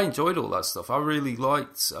 But I enjoyed all that stuff. I really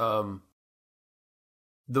liked the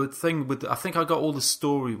thing with. I think I got all the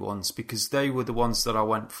story ones because they were the ones that I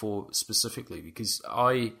went for specifically. Because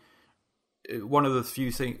I one of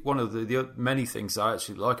the many things I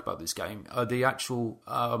actually like about this game are the actual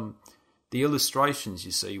the illustrations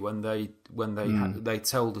you see when they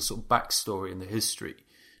tell the sort of backstory and the history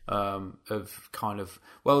of kind of,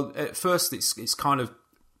 well, at first it's kind of,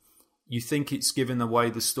 you think it's giving away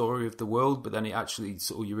the story of the world, but then it actually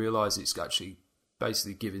sort of, you realise it's actually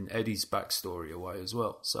basically giving Eddie's backstory away as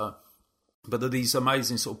well. So, but there are these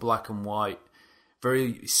amazing sort of black and white,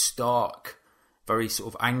 very stark, very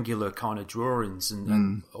sort of angular kind of drawings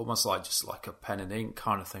and almost like just like a pen and ink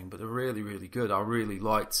kind of thing, but they're really, really good. I really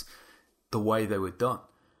liked the way they were done.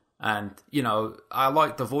 And, you know, I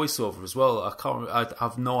like the voiceover as well. I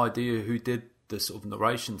have no idea who did the sort of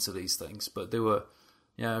narration to these things, but they were,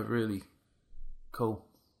 yeah, really cool.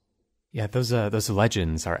 Yeah, those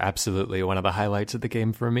legends are absolutely one of the highlights of the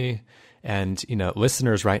game for me. And, you know,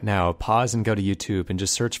 listeners right now, pause and go to YouTube and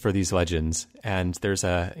just search for these legends. And there's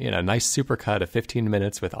a, you know, nice supercut of 15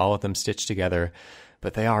 minutes with all of them stitched together.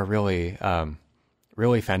 But they are really,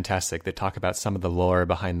 really fantastic. They talk about some of the lore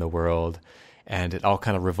behind the world. And it all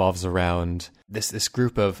kind of revolves around this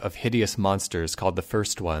group of hideous monsters called the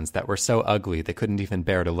First Ones that were so ugly they couldn't even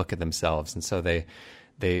bear to look at themselves. And so they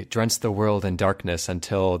drenched the world in darkness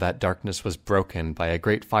until that darkness was broken by a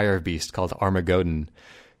great fire beast called Armageddon,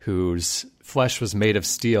 whose flesh was made of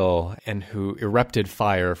steel and who erupted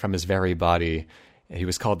fire from his very body. He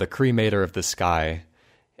was called the Cremator of the Sky.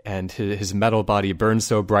 And his metal body burned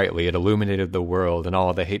so brightly it illuminated the world and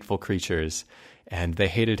all the hateful creatures. And they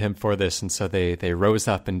hated him for this, and so they rose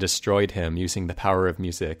up and destroyed him using the power of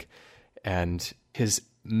music. And his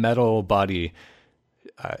metal body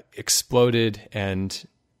exploded and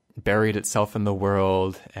buried itself in the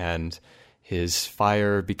world, and his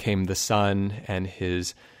fire became the sun, and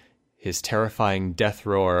his terrifying death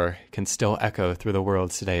roar can still echo through the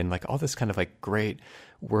world today. And like all this kind of like great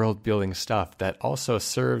world-building stuff that also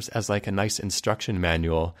serves as like a nice instruction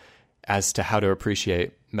manual as to how to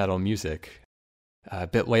appreciate metal music. A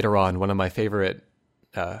bit later on, one of my favorite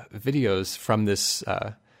videos from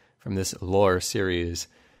this lore series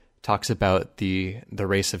talks about the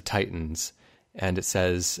race of Titans, and it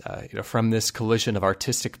says, from this collision of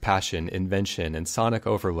artistic passion, invention, and sonic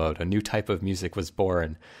overload, a new type of music was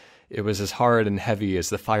born. It was as hard and heavy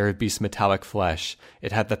as the fire beast's metallic flesh.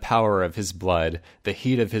 It had the power of his blood, the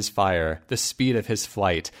heat of his fire, the speed of his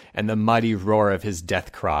flight, and the mighty roar of his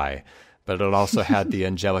death cry. But it also had the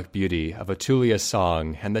angelic beauty of Atulia's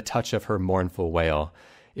song and the touch of her mournful wail.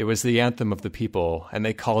 It was the anthem of the people, and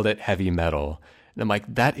they called it heavy metal. And I'm like,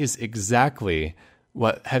 that is exactly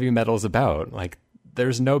what heavy metal is about. Like,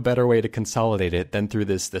 there's no better way to consolidate it than through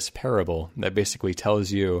this parable that basically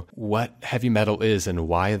tells you what heavy metal is and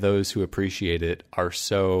why those who appreciate it are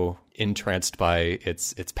so entranced by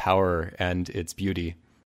its power and its beauty.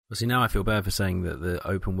 Well, see, now I feel bad for saying that the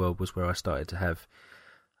open world was where I started to have,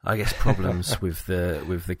 I guess, problems with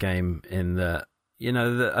the game, in that, you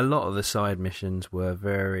know, a lot of the side missions were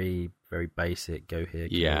very, very basic. Go here,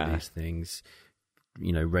 kill these things,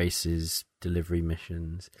 you know, races, delivery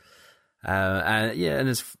missions. And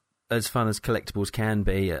as fun as collectibles can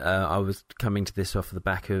be, I was coming to this off the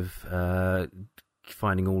back of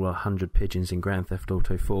finding all 100 pigeons in Grand Theft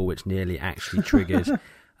Auto 4, which nearly actually triggered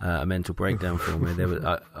a mental breakdown for me.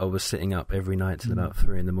 I was sitting up every night till about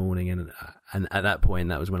 3 a.m, and at that point,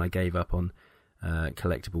 that was when I gave up on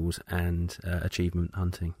collectibles and achievement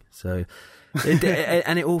hunting. So,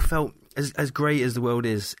 it all felt, as great as the world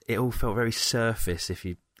is, it all felt very surface, if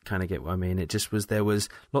you kind of get what I mean. It just was, there was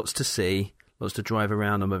lots to see, lots to drive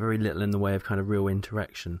around on, but very little in the way of kind of real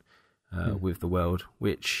interaction with the world,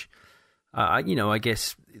 which, I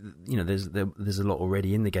guess, you know, there's a lot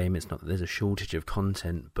already in the game. It's not that there's a shortage of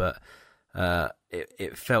content, but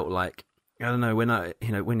it felt like, I don't know, when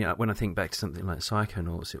I think back to something like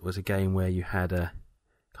Psychonauts, it was a game where you had a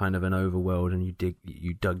kind of an overworld, and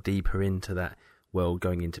you dug deeper into that world,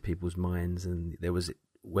 going into people's minds, and there was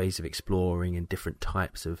ways of exploring and different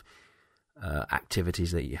types of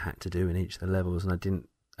activities that you had to do in each of the levels. And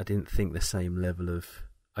I didn't think the same level of,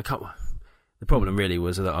 the problem really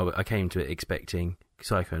was that I came to it expecting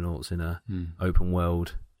Psychonauts in a open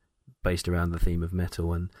world based around the theme of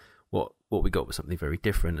metal, and what we got was something very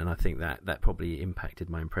different. And I think that probably impacted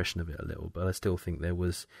my impression of it a little, but I still think there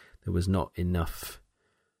was not enough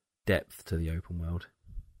depth to the open world.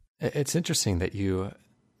 It's interesting that you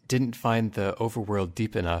didn't find the overworld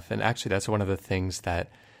deep enough, and actually that's one of the things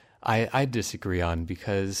that I disagree on,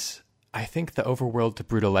 because I think the overworld to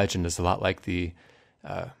Brütal Legend is a lot like the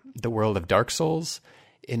world of Dark Souls,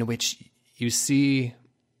 in which you see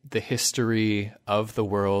the history of the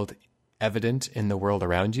world evident in the world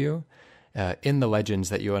around you. In the legends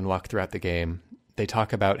that you unlock throughout the game, they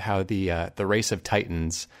talk about how the race of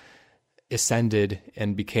Titans ascended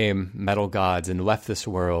and became metal gods and left this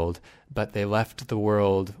world, but they left the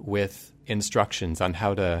world with instructions on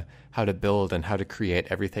how to build and how to create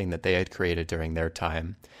everything that they had created during their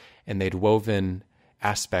time. And they'd woven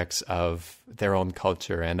aspects of their own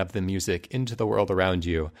culture and of the music into the world around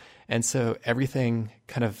you. And so everything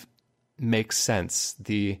kind of makes sense.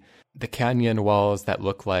 The canyon walls that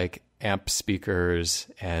look like amp speakers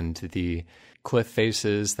and the cliff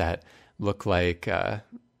faces that look like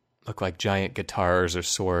giant guitars or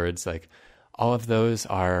swords, like all of those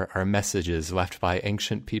are messages left by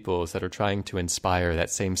ancient peoples that are trying to inspire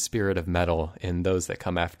that same spirit of metal in those that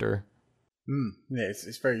come after. Yeah,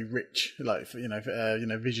 it's very rich, like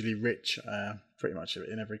visually rich, pretty much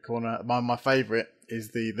in every corner. My favourite is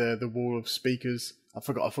the wall of speakers. I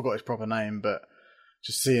forgot its proper name, but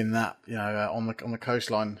just seeing that, on the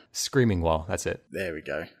coastline. Screaming wall, that's it. There we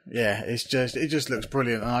go. Yeah, it just looks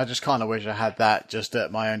brilliant, and I just kind of wish I had that just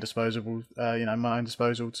at my own disposal. My own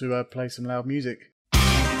disposal to play some loud music.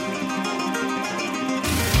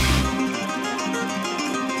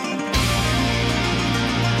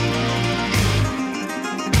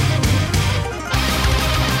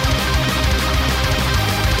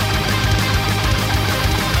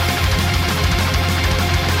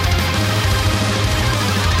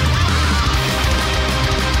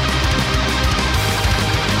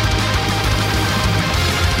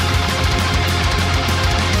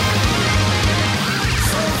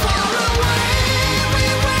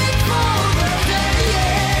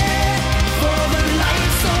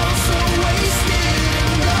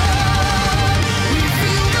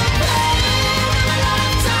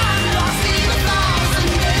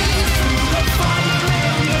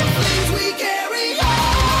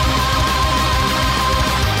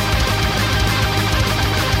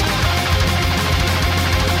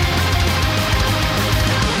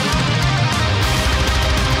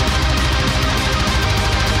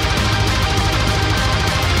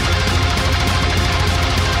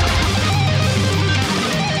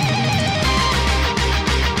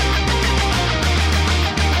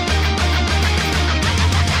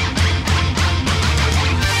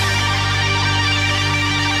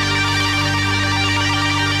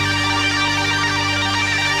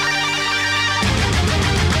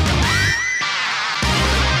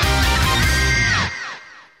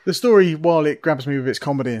 The story, while it grabs me with its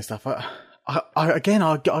comedy and stuff, I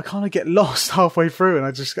kind of get lost halfway through, and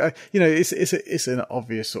I just, it's an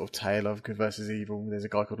obvious sort of tale of good versus evil. There's a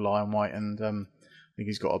guy called Lion White, and I think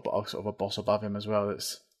he's got a sort of a boss above him as well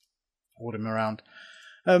that's ordering him around.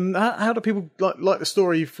 How do people like the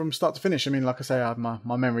story from start to finish? I mean, like I say,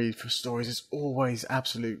 my memory for stories is always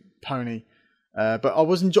absolute pony, but I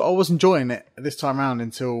was enjoying it this time around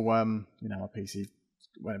until my PC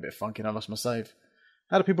went a bit funky and I lost my save.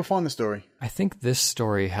 How do people find the story? I think this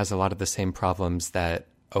story has a lot of the same problems that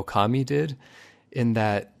Okami did, in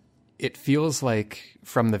that it feels like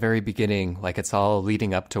from the very beginning, like it's all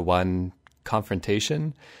leading up to one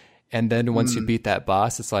confrontation. And then once you beat that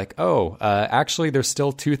boss, it's like, actually there's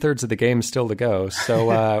still 2/3 of the game still to go.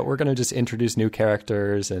 So we're going to just introduce new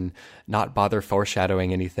characters and not bother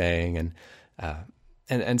foreshadowing anything.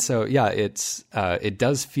 And so, yeah, it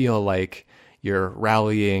does feel like you're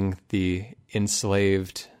rallying the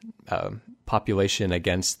enslaved population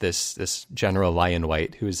against this General Lion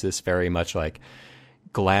White, who is this very much like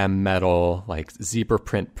glam metal, like zebra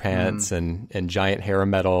print pants and giant hair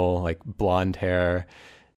metal, like blonde hair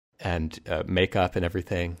and makeup and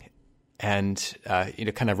everything. And,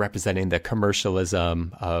 kind of representing the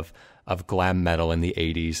commercialism of glam metal in the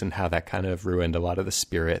 80s and how that kind of ruined a lot of the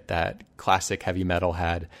spirit that classic heavy metal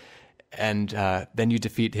had. And then you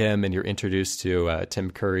defeat him and you're introduced to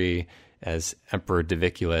Tim Curry as Emperor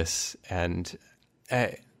Diviculus, and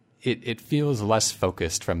it feels less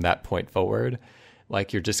focused from that point forward.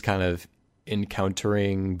 Like you're just kind of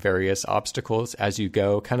encountering various obstacles as you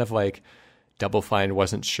go, kind of like Double Fine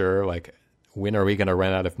wasn't sure, like, when are we going to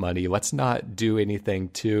run out of money? Let's not do anything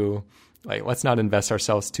too, like, let's not invest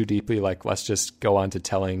ourselves too deeply. Like, let's just go on to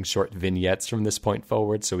telling short vignettes from this point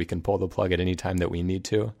forward so we can pull the plug at any time that we need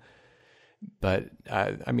to. But,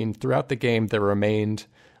 throughout the game, there remained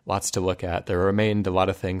lots to look at. There remained a lot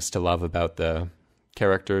of things to love about the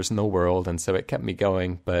characters in the world, and so it kept me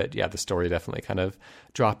going. But, yeah, the story definitely kind of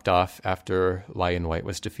dropped off after Lion White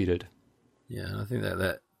was defeated. Yeah, I think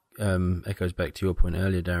that echoes back to your point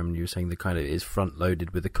earlier, Darren. You were saying the kind of is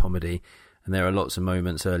front-loaded with the comedy, and there are lots of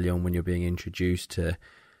moments early on when you're being introduced to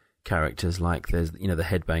characters like there's, the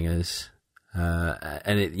headbangers,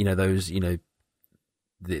 and those,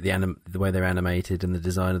 the way they're animated and the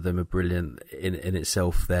design of them are brilliant in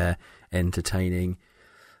itself. They're entertaining.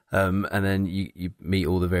 And then you meet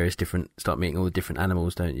all the start meeting all the different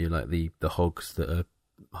animals, don't you? Like the hogs that are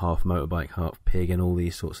half motorbike, half pig, and all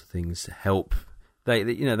these sorts of things help.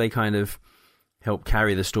 They kind of help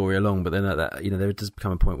carry the story along. But then there does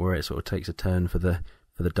become a point where it sort of takes a turn for the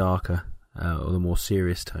darker or the more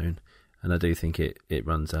serious tone. And I do think it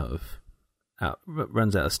runs out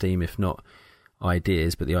of steam, if not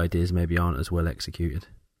ideas, but the ideas maybe aren't as well executed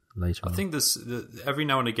later on. I think every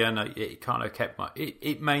now and again it kind of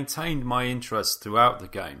it maintained my interest throughout the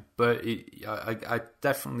game, but I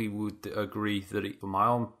definitely would agree that from my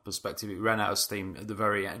own perspective, it ran out of steam at the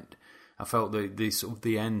very end. I felt the sort of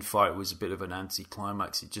the end fight was a bit of an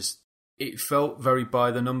anticlimax. It felt very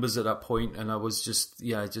by the numbers at that point, and I was just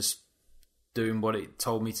doing what it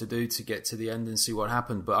told me to do to get to the end and see what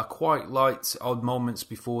happened. But I quite liked odd moments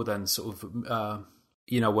before then, sort of,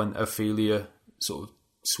 when Ophelia sort of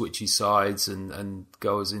switches sides and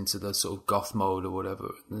goes into the sort of goth mode or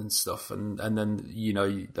whatever and stuff. And then,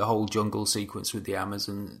 the whole jungle sequence with the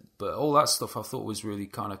Amazon, but all that stuff I thought was really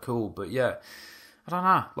kind of cool. But yeah, I don't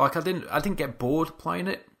know. Like I didn't get bored playing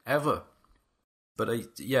it ever, but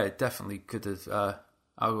it definitely could have,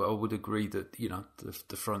 I would agree that,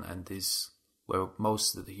 the front end is where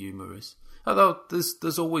most of the humour is. Although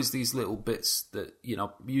there's always these little bits that,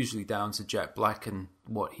 usually down to Jet Black and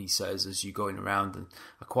what he says as you're going around, and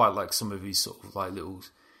I quite like some of his sort of like little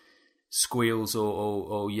squeals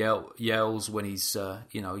or yells when he's,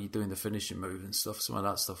 you're doing the finishing move and stuff. Some of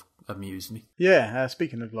that stuff amused me. Yeah,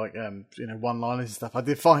 speaking of like, one-liners and stuff, I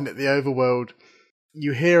did find at the overworld,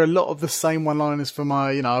 you hear a lot of the same one-liners from,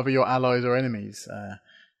 either your allies or enemies.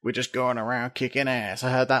 We're just going around kicking ass. I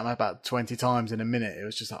heard that about 20 times in a minute. It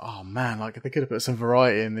was just like, oh man, like they could have put some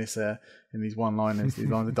variety in this, in these one-liners, these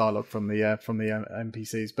lines of dialogue from the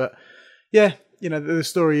NPCs. But yeah, the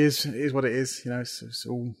story is what it is. It's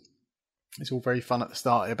all very fun at the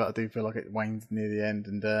start here, but I do feel like it wanes near the end.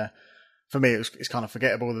 And for me, it's kind of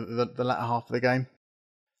forgettable the latter half of the game.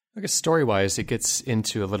 I guess story-wise, it gets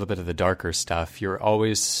into a little bit of the darker stuff. You're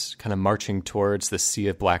always kind of marching towards the Sea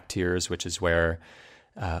of Black Tears, which is where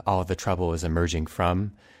all of the trouble is emerging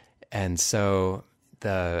from. And so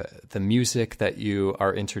the music that you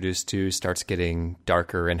are introduced to starts getting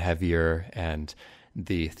darker and heavier, and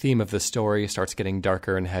the theme of the story starts getting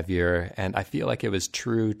darker and heavier. And I feel like it was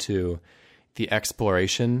true to the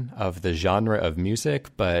exploration of the genre of music,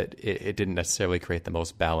 but it didn't necessarily create the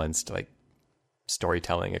most balanced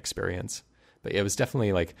storytelling experience. But it was definitely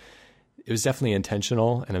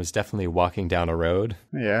intentional, and it was definitely walking down a road.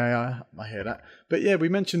 Yeah, I hear that. But yeah, we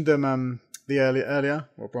mentioned them earlier,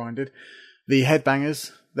 what Brian did. The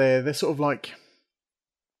headbangers, they're sort of like,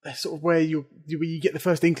 they're sort of where you get the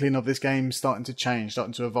first inkling of this game starting to change,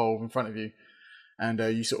 starting to evolve in front of you. And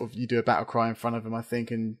you do a battle cry in front of them, I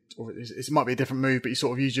think, and it might be a different move, but you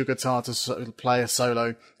sort of use your guitar to sort of play a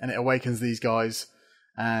solo, and it awakens these guys.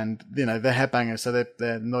 And, they're headbangers, so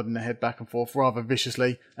they're nodding their head back and forth rather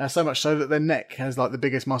viciously. So much so that their neck has, like, the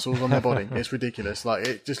biggest muscles on their body. It's ridiculous. Like,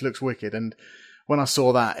 it just looks wicked. And when I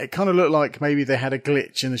saw that, it kind of looked like maybe they had a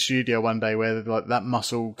glitch in the studio one day where, like, that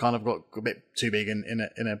muscle kind of got a bit too big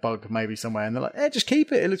in a bug maybe somewhere. And they're like, just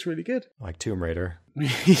keep it. It looks really good. Like Tomb Raider.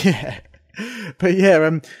 Yeah. But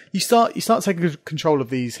yeah, you start taking control of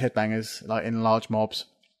these headbangers, like, in large mobs.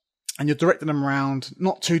 And you're directing them around,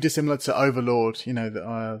 not too dissimilar to Overlord,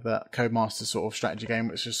 that Codemaster sort of strategy game,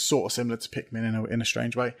 which is sort of similar to Pikmin in a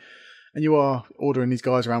strange way. And you are ordering these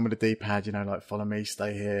guys around with a D-pad, like follow me,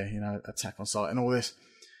 stay here, attack on sight and all this.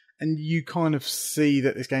 And you kind of see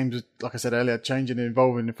that this game's, like I said earlier, changing and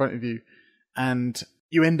evolving in front of you. And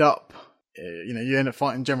you end up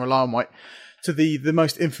fighting General Lionwhite to the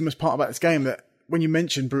most infamous part about this game, that when you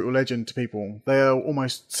mention Brutal Legend to people, they'll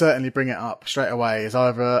almost certainly bring it up straight away as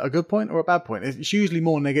either a good point or a bad point. It's usually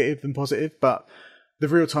more negative than positive, but the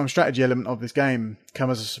real-time strategy element of this game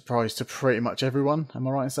comes as a surprise to pretty much everyone. Am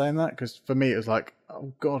I right in saying that? Because for me, it was like,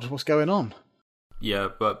 oh God, what's going on? Yeah,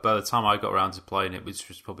 but by the time I got around to playing it, which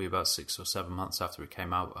was probably about 6 or 7 months after it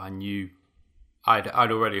came out, I knew I'd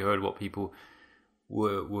already heard what people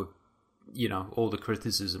were all the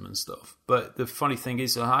criticism and stuff. But the funny thing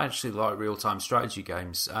is, I actually like real-time strategy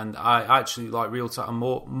games, and I actually like real-time,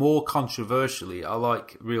 more controversially, I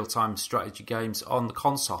like real-time strategy games on the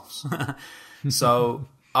consoles. So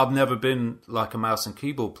I've never been like a mouse and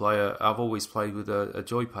keyboard player. I've always played with a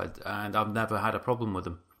joypad, and I've never had a problem with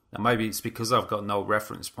them. And maybe it's because I've got no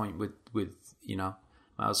reference point with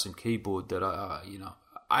mouse and keyboard that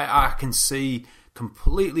I can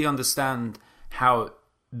completely understand how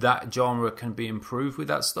that genre can be improved with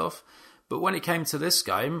that stuff. But when it came to this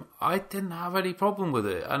game, I didn't have any problem with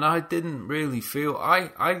it. And I didn't really feel...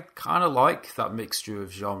 I kind of like that mixture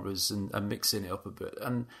of genres and mixing it up a bit.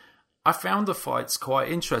 And I found the fights quite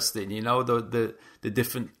interesting. You know, the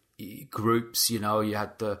different groups, you know, you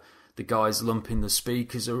had the guys lumping the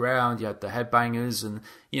speakers around, you had the headbangers, and,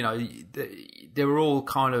 you know, they were all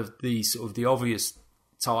kind of the obvious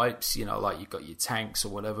types, you know, like you've got your tanks or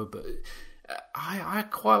whatever, but... I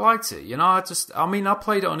quite liked it, you know. I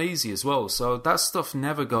played it on easy as well, so that stuff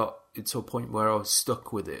never got to a point where I was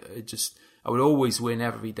stuck with it. I would always win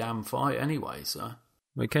every damn fight anyway. So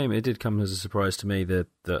it did come as a surprise to me, the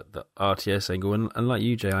RTS angle, and like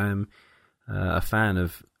you, Jay, I am a fan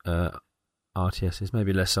of RTSs.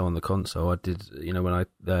 Maybe less so on the console. I did, you know, when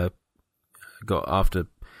I got after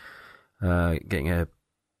getting a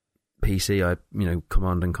PC,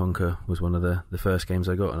 Command and Conquer was one of the first games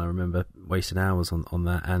I got, and I remember wasting hours on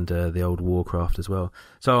that, and the old Warcraft as well.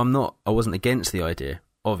 So I wasn't against the idea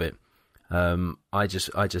of it. I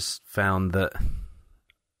just found that,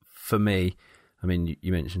 for me, I mean,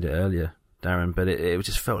 you mentioned it earlier, Darren, but it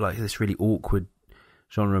just felt like this really awkward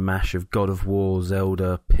genre mash of God of War,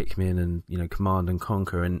 Zelda, Pikmin, and, you know, Command and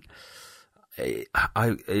Conquer, and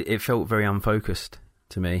it felt very unfocused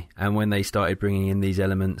to me. And when they started bringing in these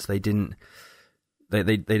elements, they'd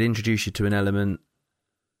introduce you to an element,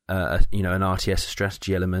 you know, an RTS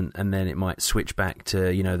strategy element, and then it might switch back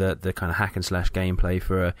to, you know, the kind of hack and slash gameplay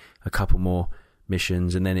for a couple more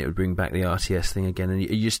missions, and then it would bring back the RTS thing again.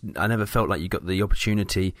 And I never felt like you got the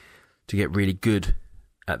opportunity to get really good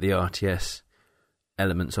at the RTS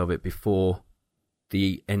elements of it before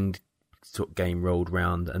the end sort of game rolled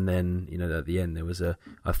round. And then, you know, at the end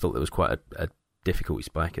I thought there was quite a difficulty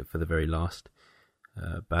spike for the very last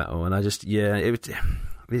battle, and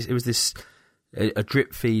it was this a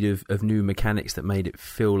drip feed of new mechanics that made it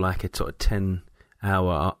feel like a sort of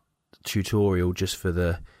 10-hour tutorial just for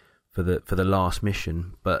the last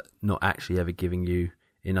mission, but not actually ever giving you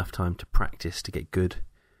enough time to practice to get good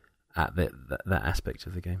at that aspect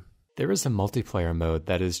of the game. There is a multiplayer mode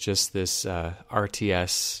that is just this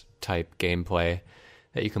RTS type gameplay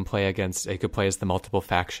that you can play against. You could play as the multiple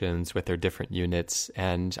factions with their different units.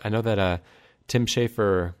 And I know that Tim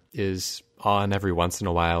Schafer is on every once in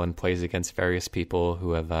a while and plays against various people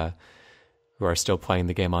who are still playing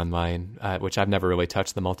the game online, which I've never really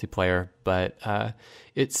touched the multiplayer. But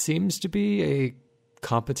it seems to be a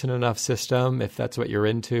competent enough system if that's what you're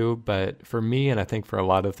into. But for me, and I think for a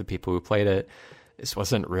lot of the people who played it, this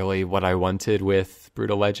wasn't really what I wanted with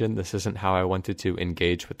Brütal Legend. This isn't how I wanted to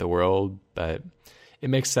engage with the world, but it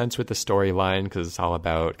makes sense with the storyline because it's all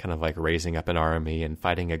about kind of like raising up an army and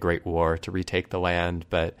fighting a great war to retake the land.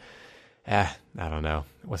 But I don't know.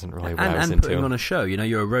 It wasn't really what I was into. And putting on a show. You know,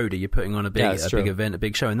 you're a roadie. You're putting on a big event, a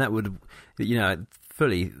big show, and that would, you know,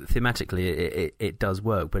 fully thematically it does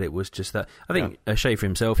work. But it was just that I think Schafer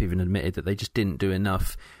himself even admitted that they just didn't do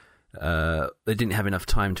enough. They didn't have enough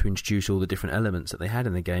time to introduce all the different elements that they had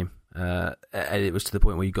in the game. And it was to the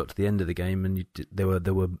point where you got to the end of the game, and there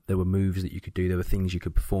were moves that you could do. There were things you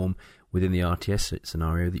could perform within the RTS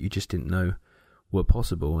scenario that you just didn't know were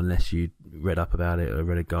possible unless you read up about it or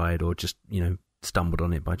read a guide or just, you know, stumbled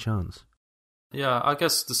on it by chance. Yeah, I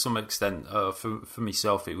guess to some extent, for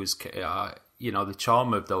myself, it was you know, the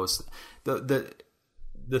charm of those the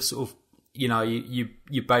sort of, you know,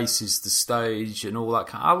 your base is the stage and all that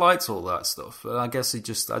kind. I liked all that stuff, and I guess I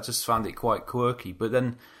just found it quite quirky. But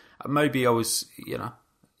then maybe I was, you know,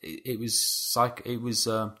 it was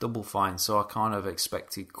Double Fine, so I kind of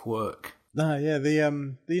expected quirk. No, yeah,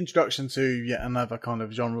 the introduction to yet another kind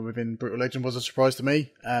of genre within Brütal Legend was a surprise to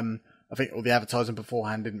me. I think all the advertising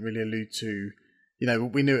beforehand didn't really allude to, you know,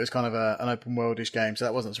 we knew it was kind of an open worldish game, so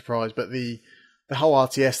that wasn't a surprise. But the whole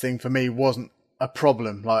RTS thing for me wasn't a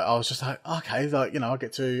problem. Like, I was just like, okay, like, you know, I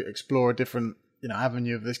get to explore a different, you know,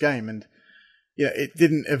 avenue of this game, and yeah, it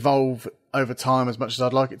didn't evolve over time as much as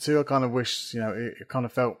I'd like it to. I kind of wish, you know, it kind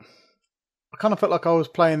of felt like I was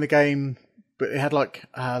playing the game, but it had like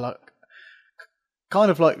kind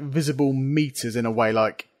of like visible meters in a way.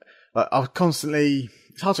 Like I was constantly,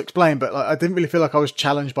 it's hard to explain, but like I didn't really feel like I was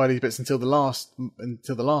challenged by these bits until the last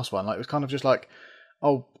one. Like, it was kind of just like,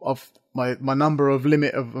 oh, my number of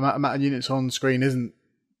limit of amount of units on screen isn't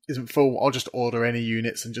full. I'll just order any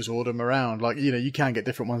units and just order them around. Like, you know, you can get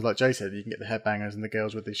different ones, like Jay said. You can get the headbangers and the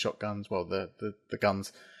girls with these shotguns, well, the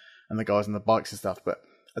guns, and the guys on the bikes and stuff. But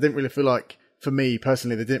I didn't really feel like, for me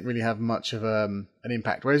personally, they didn't really have much of an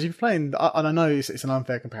impact. Whereas if you're playing, and I know it's an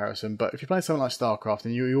unfair comparison, but if you're playing something like StarCraft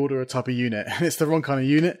and you order a type of unit and it's the wrong kind of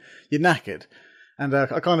unit, you're knackered. And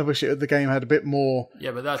I kind of wish the game had a bit more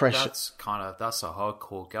pressure. That's a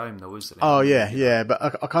hardcore game, though, isn't it? Oh yeah.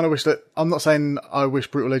 But I kind of wish that. I'm not saying I wish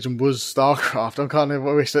Brutal Legend was StarCraft.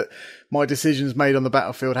 I wish that my decisions made on the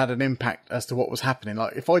battlefield had an impact as to what was happening.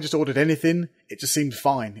 Like if I just ordered anything, it just seemed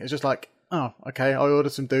fine. It was just like, oh, okay, I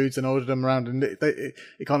ordered some dudes and I ordered them around, and it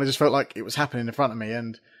kind of just felt like it was happening in front of me.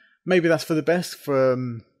 And maybe that's for the best for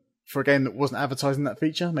a game that wasn't advertising that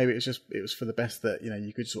feature. Maybe it was for the best that,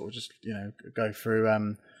 you could sort of just, go through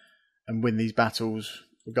and win these battles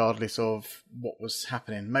regardless of what was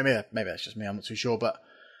happening. Maybe that's just me, I'm not too sure. But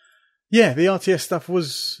yeah, the RTS stuff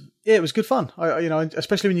was good fun.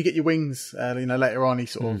 Especially when you get your wings, later on he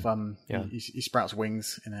sort of, he sprouts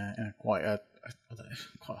wings in a quite a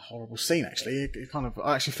horrible scene actually.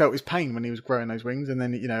 I actually felt his pain when he was growing those wings, and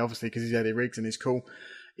then, obviously because he's Eddie Riggs and he's cool,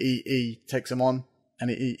 he takes them on. And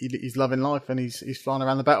he's loving life, and he's flying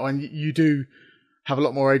around the battle, and you do have a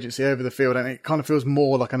lot more agency over the field, and it kind of feels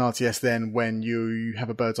more like an RTS then when you have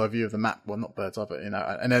a bird's eye view of the map. Well, not bird's eye, but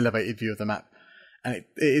an elevated view of the map, and it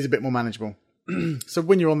is a bit more manageable. So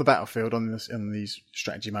when you're on the battlefield on these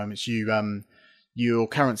strategy moments, your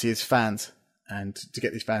currency is fans, and to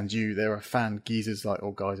get these fans, there are fan geezers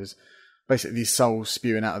or geysers, basically these souls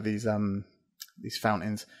spewing out of these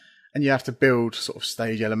fountains, and you have to build sort of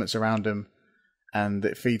stage elements around them. And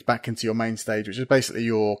it feeds back into your main stage, which is basically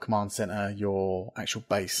your command center, your actual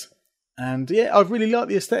base. And yeah, I really like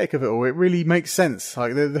the aesthetic of it all. It really makes sense.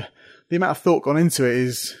 Like the amount of thought gone into it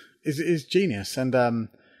is genius. And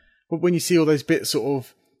when you see all those bits sort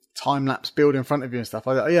of time lapse build in front of you and stuff,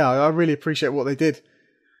 I really appreciate what they did.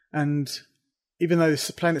 And even though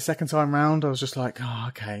playing it second time round, I was just like, oh,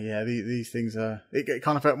 okay, yeah, these things are. It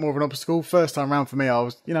kind of felt more of an obstacle. First time round for me, I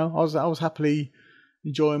was happily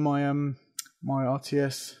enjoying my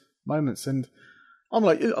RTS moments, and I'm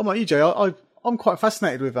like EJ. I'm quite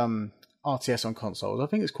fascinated with RTS on consoles. I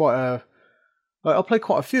think it's quite I played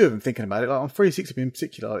quite a few of them thinking about it. Like on 360 in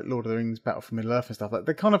particular, like Lord of the Rings, Battle for Middle Earth and stuff. Like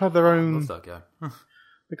they kind of have their own. I love that game.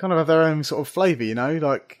 They kind of have their own sort of flavour,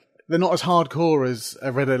 Like they're not as hardcore as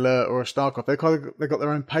a Red Alert or a StarCraft. They got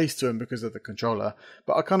their own pace to them because of the controller.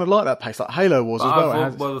 But I kind of like that pace, like Halo was as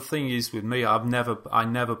well. Well, the thing is with me, I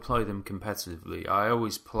never play them competitively. I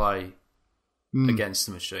always play against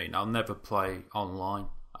the machine. I'll never play online,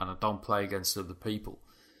 and I don't play against other people.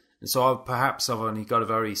 And so I've only got a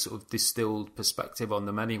very sort of distilled perspective on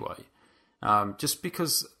them anyway. Just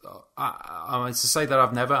because I mean to say that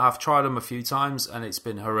I've tried them a few times and it's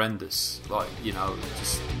been horrendous. Like, you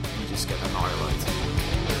just get annihilated.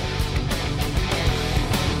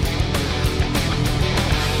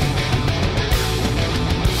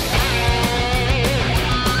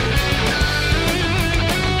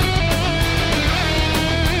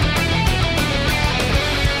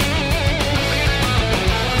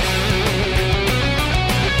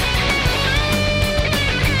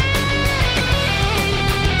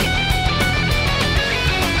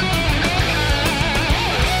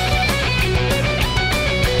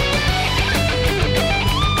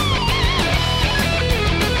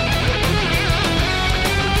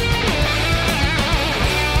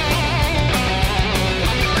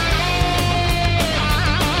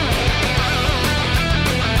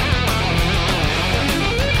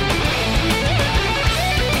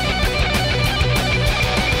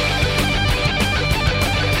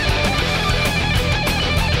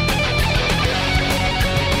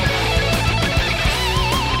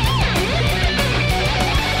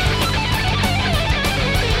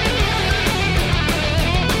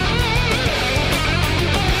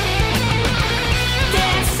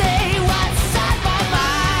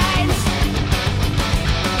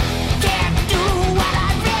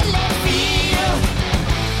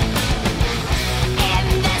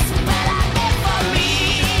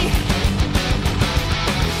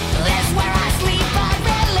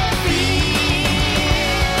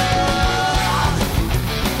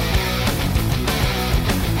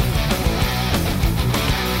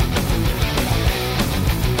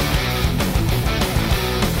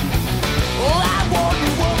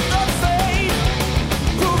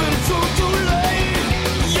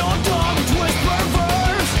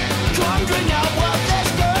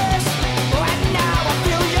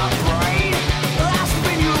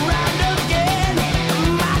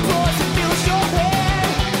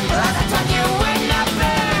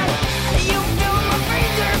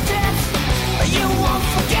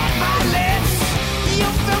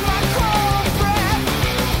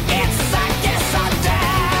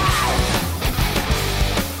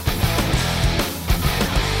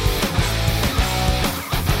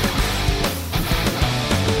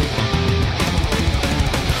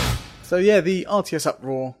 So yeah, the RTS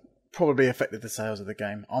Uproar probably affected the sales of the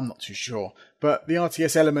game. I'm not too sure. But the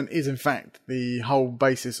RTS element is, in fact, the whole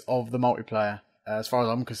basis of the multiplayer. As far as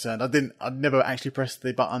I'm concerned, I'd never actually pressed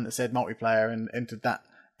the button that said multiplayer and entered that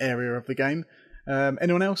area of the game.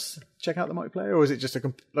 Anyone else check out the multiplayer, or is it just it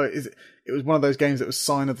was one of those games that was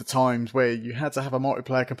sign of the times where you had to have a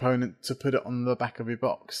multiplayer component to put it on the back of your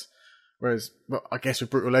box? Whereas, well, I guess with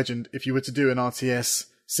Brütal Legend, if you were to do an RTS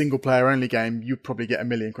single player only game, you'd probably get a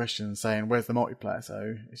million questions saying, where's the multiplayer?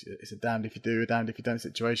 So it's a damned if you do, a damned if you don't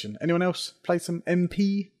situation. Anyone else play some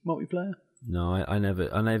MP multiplayer? No, I never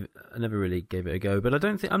really gave it a go, but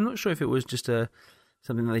I'm not sure if it was just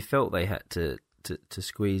something that they felt they had to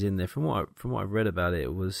squeeze in there. From what I've read about it,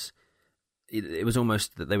 it was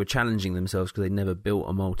almost that they were challenging themselves because they'd never built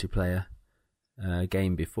a multiplayer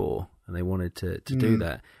game before, and they wanted to do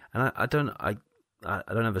that. And I don't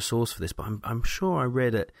have a source for this, but I'm sure I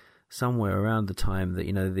read it somewhere around the time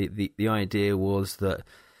that the idea was that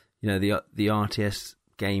the RTS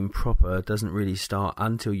game proper doesn't really start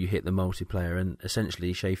until you hit the multiplayer, and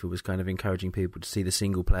essentially Schafer was kind of encouraging people to see the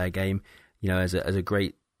single player game as a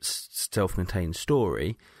great self-contained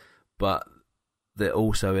story, but that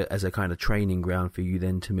also as a kind of training ground for you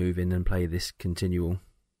then to move in and play this continual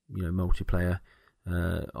multiplayer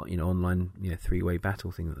online three-way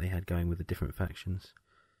battle thing that they had going with the different factions.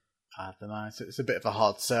 I don't know, it's a bit of a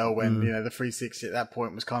hard sell when the 360 at that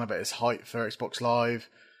point was kind of at its height for Xbox Live.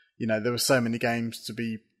 There were so many games to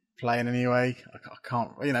be playing anyway. I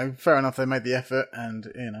can't, fair enough, they made the effort, and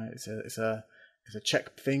it's a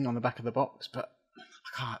check thing on the back of the box, but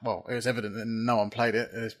I can't. Well, it was evident that no one played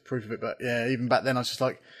it. There's proof of it, but yeah, even back then I was just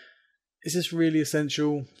like, is this really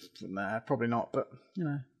essential? Nah, probably not. But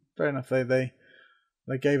fair enough. They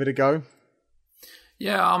gave it a go.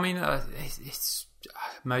 Yeah, I mean, it's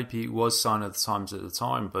maybe it was sign of the times at the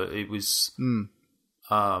time, but it was.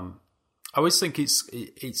 I always think it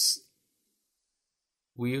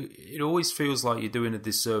always feels like you're doing a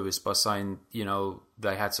disservice by saying,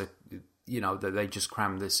 they had to, that they just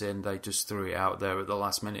crammed this in, they just threw it out there at the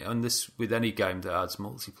last minute. And this with any game that adds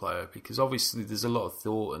multiplayer, because obviously there's a lot of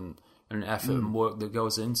thought and effort and work that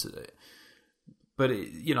goes into it. But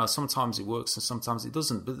sometimes it works and sometimes it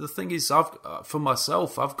doesn't. But the thing is, for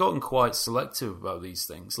myself, I've gotten quite selective about these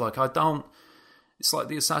things. Like it's like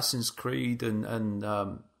the Assassin's Creed and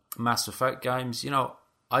Mass Effect games.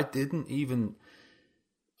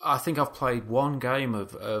 I think I've played one game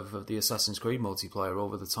of the Assassin's Creed multiplayer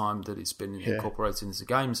over the time that it's been incorporated into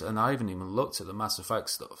games, and I haven't even looked at the Mass Effect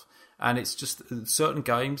stuff. And it's just certain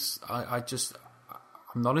games,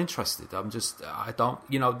 I'm not interested. I don't,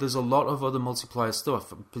 there's a lot of other multiplayer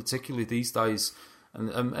stuff, particularly these days,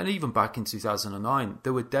 and even back in 2009,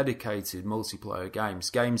 there were dedicated multiplayer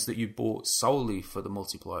games that you bought solely for the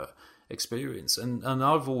multiplayer experience. And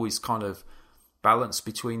I've always kind of balance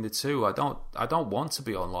between the two. I don't want to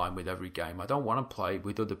be online with every game. I don't want to play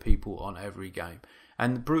with other people on every game.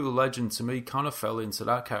 And Brütal Legend to me kind of fell into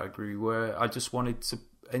that category where I just wanted to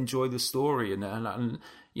enjoy the story and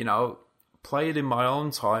play it in my own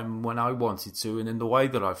time when I wanted to and in the way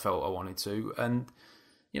that I felt I wanted to, and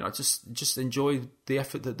just enjoy the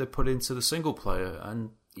effort that they put into the single player. And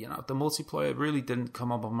the multiplayer really didn't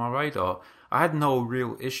come up on my radar. I had no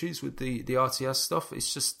real issues with the RTS stuff.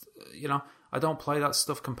 It's just I don't play that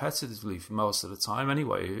stuff competitively for most of the time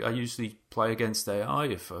anyway. I usually play against AI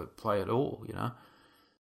if I play at all,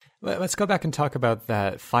 Let's go back and talk about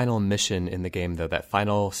that final mission in the game, though, that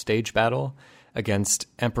final stage battle against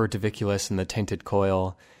Emperor Diviculus and the Tainted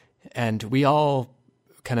Coil. And we all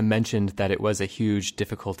kind of mentioned that it was a huge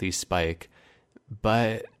difficulty spike,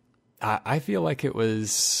 but I feel like it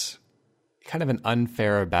was kind of an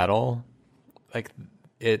unfair battle. Like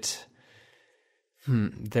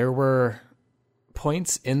there were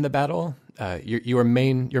points in the battle. Your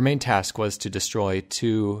main task was to destroy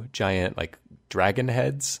 2 giant dragon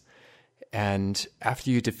heads, and after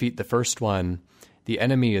you defeat the first one, the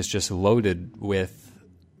enemy is just loaded with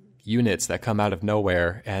units that come out of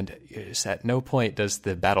nowhere, and at no point does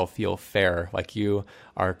the battle feel fair, like you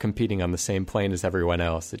are competing on the same plane as everyone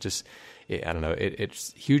else. I don't know,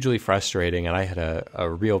 it's hugely frustrating, and I had a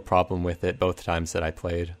real problem with it both times that I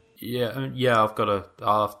played. Yeah, I've got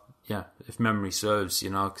if memory serves,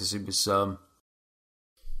 because it was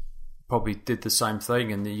probably did the same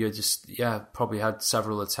thing, and you just probably had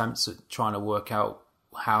several attempts at trying to work out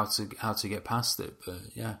how to get past it. But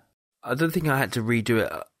I don't think I had to redo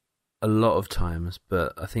it a lot of times,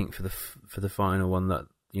 but I think for the final one, that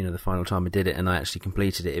the final time I did it and I actually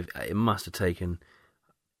completed it, it must have taken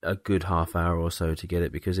a good half hour or so to get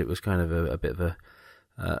it, because it was kind of a bit of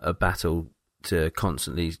a battle to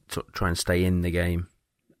constantly try and stay in the game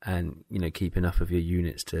and keep enough of your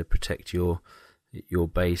units to protect your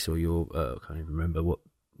base or your I can't even remember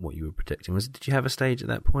what you were protecting. Did you have a stage at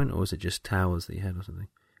that point, or was it just towers that you had or something?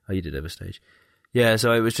 Oh, you did have a stage. Yeah,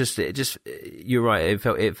 so it was just you're right.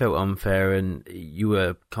 It felt unfair, and you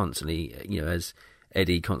were constantly, as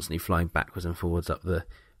Eddie, constantly flying backwards and forwards up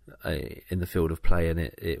in the field of play, and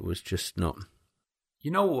it was just not.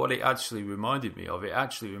 You know what it actually reminded me of? It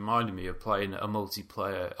actually reminded me of playing a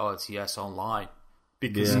multiplayer RTS online,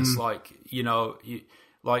 because it's like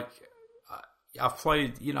I've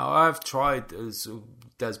played, I've tried, as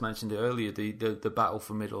Des mentioned it earlier, the Battle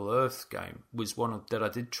for Middle Earth game was one that I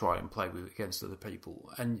did try and play with against other people,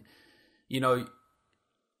 and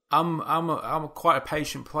I'm quite a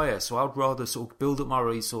patient player, so I'd rather sort of build up my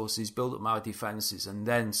resources, build up my defenses, and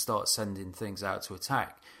then start sending things out to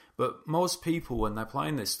attack. But most people, when they're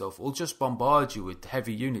playing this stuff, will just bombard you with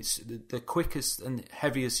heavy units, the quickest and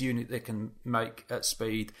heaviest unit they can make at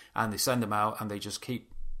speed, and they send them out, and they just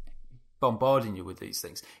keep bombarding you with these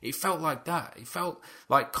things. It felt like that. It felt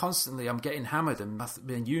like constantly I'm getting hammered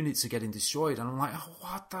and units are getting destroyed, and I'm like, oh,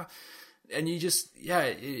 what the... And you just,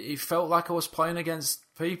 it felt like I was playing against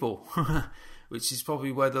people, which is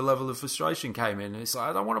probably where the level of frustration came in. It's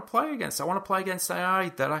like, I don't want to play against. I want to play against AI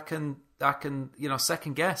that I can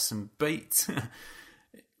second guess and beat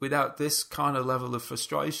without this kind of level of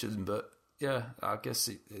frustration. But yeah, I guess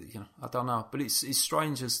I don't know. But it's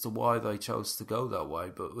strange as to why they chose to go that way,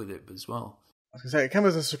 but with it as well. I was going to say, it came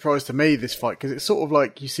as a surprise to me, this fight, because it's sort of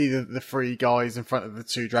like you see the three guys in front of the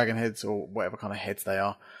two dragon heads, or whatever kind of heads they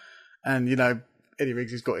are. And, Eddie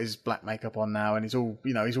Riggs has got his black makeup on now, and he's all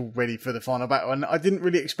ready for the final battle. And I didn't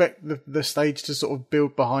really expect the stage to sort of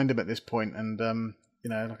build behind him at this point. And,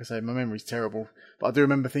 like I say, my memory's terrible. But I do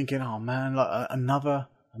remember thinking, oh man, like another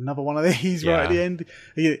one of these right at the end.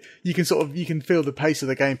 You can feel the pace of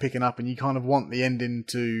the game picking up, and you kind of want the ending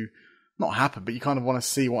to not happen, but you kind of want to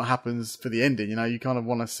see what happens for the ending. You kind of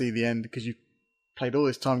want to see the end because you've played all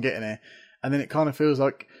this time getting there. And then it kind of feels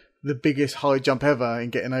like the biggest high jump ever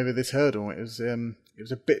in getting over this hurdle. It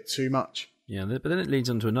was a bit too much. Yeah, but then it leads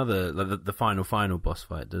on to another, the final boss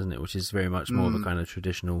fight, doesn't it? Which is very much more of a kind of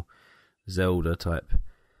traditional Zelda type,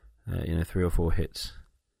 3 or 4 hits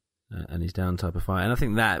and he's down type of fight. And I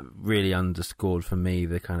think that really underscored for me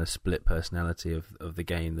the kind of split personality of the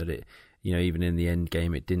game, that it, even in the end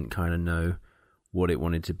game, it didn't kind of know what it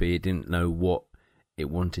wanted to be. It didn't know what it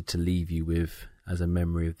wanted to leave you with as a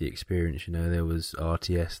memory of the experience. There was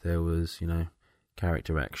RTS, there was,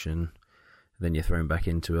 character action. Then you're thrown back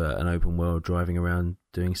into an open world, driving around,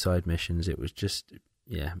 doing side missions. It was just,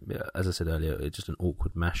 as I said earlier, it's just an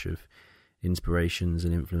awkward mash of inspirations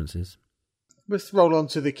and influences. Let's roll on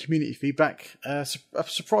to the community feedback.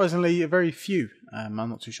 Surprisingly, very few. I'm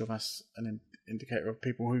not too sure if that's an indicator of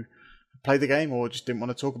people who played the game or just didn't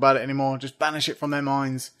want to talk about it anymore, just banish it from their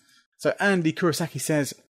minds. So Andy Kurosaki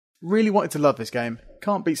says, really wanted to love this game.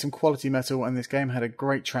 Can't beat some quality metal, and this game had a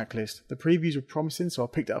great track list. The previews were promising, so I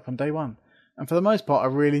picked it up on day one. And for the most part, I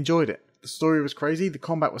really enjoyed it. The story was crazy, the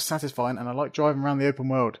combat was satisfying, and I liked driving around the open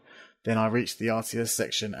world. Then I reached the RTS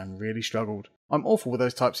section and really struggled. I'm awful with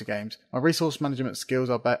those types of games. My resource management skills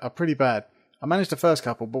are pretty bad. I managed the first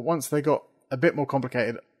couple, but once they got a bit more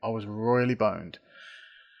complicated, I was royally boned.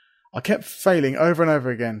 I kept failing over and over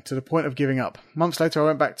again, to the point of giving up. Months later I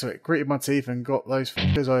went back to it, gritted my teeth and got those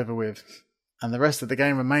fuckers over with. And the rest of the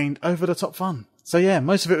game remained over the top fun. So yeah,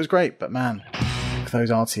 most of it was great, but man, those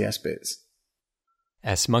RTS bits.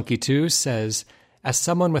 SMonkey2 says, as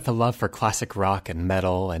someone with a love for classic rock and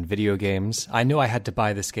metal and video games, I knew I had to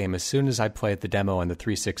buy this game as soon as I played the demo on the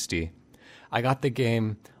 360. I got the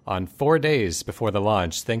game on 4 days before the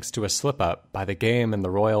launch thanks to a slip-up by the game and the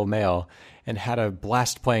Royal Mail, and had a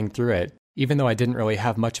blast playing through it, even though I didn't really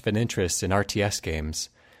have much of an interest in RTS games.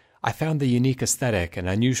 I found the unique aesthetic and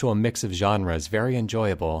unusual mix of genres very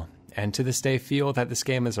enjoyable, and to this day feel that this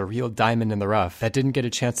game is a real diamond in the rough that didn't get a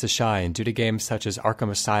chance to shine due to games such as Arkham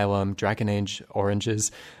Asylum, Dragon Age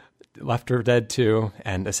Oranges, Left 4 Dead 2,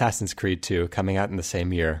 and Assassin's Creed 2 coming out in the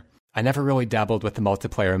same year. I never really dabbled with the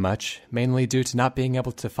multiplayer much, mainly due to not being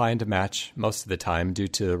able to find a match most of the time due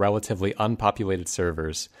to relatively unpopulated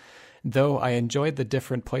servers. Though I enjoyed the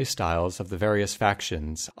different playstyles of the various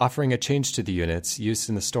factions, offering a change to the units used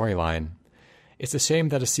in the storyline. It's a shame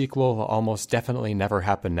that a sequel will almost definitely never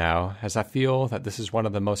happen now, as I feel that this is one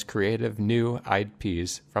of the most creative new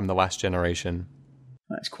IPs from the last generation.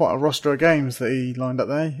 That's quite a roster of games that he lined up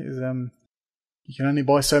there. You can only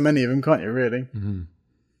buy so many of them, can't you, really? Mm-hmm.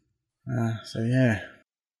 So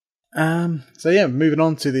yeah, moving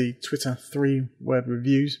on to the Twitter 3-word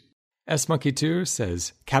reviews. SMonkey2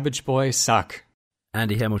 says, Cabbage Boy suck.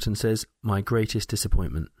 Andy Hamilton says, my greatest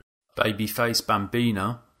disappointment. Babyface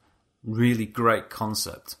Bambina, really great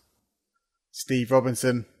concept. Steve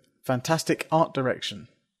Robinson, fantastic art direction.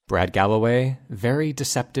 Brad Galloway, very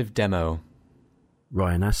deceptive demo.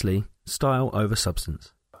 Ryan Astley, style over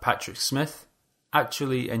substance. Patrick Smith,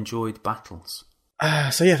 actually enjoyed battles.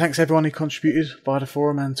 So yeah, thanks everyone who contributed via the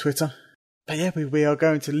forum and Twitter. But yeah, we are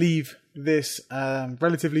going to leave this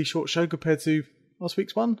relatively short show compared to last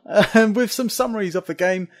week's one with some summaries of the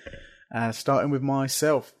game, starting with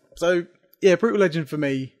myself. So yeah, Brütal Legend for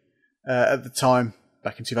me at the time,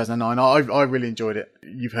 back in 2009, I really enjoyed it.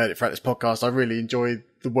 You've heard it throughout this podcast. I really enjoyed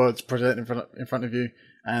the worlds presented in front of you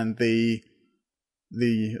and the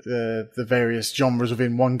various genres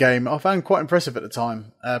within one game. I found quite impressive at the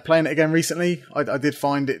time. Playing it again recently, I did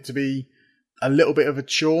find it to be a little bit of a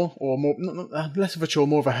chore, or more, less of a chore,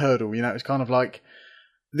 more of a hurdle. You know, it's kind of like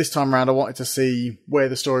this time around I wanted to see where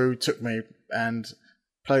the story took me, and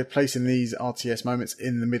placing these RTS moments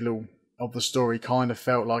in the middle of the story kind of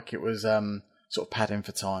felt like it was sort of padding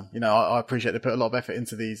for time. You know, I appreciate they put a lot of effort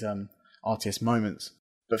into these RTS moments,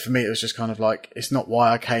 but for me it was just kind of like, it's not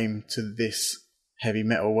why I came to this heavy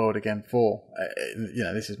metal world again for. You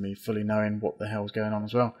know, this is me fully knowing what the hell's going on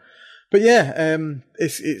as well. But yeah,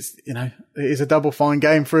 it's you know, it is a Double Fine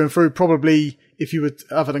game through and through. Probably if you were,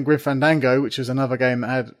 other than Grim Fandango, which was another game that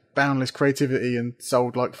had boundless creativity and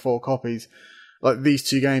sold like 4 copies, like these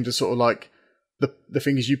two games are sort of like the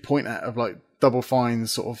things you point at of like Double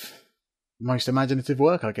Fine's sort of most imaginative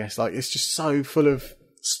work, I guess. Like, it's just so full of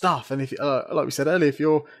stuff. And if like we said earlier, if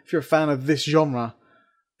you're a fan of this genre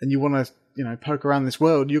and you want to, you know, poke around this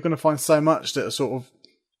world, you're going to find so much that are sort of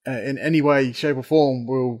in any way, shape or form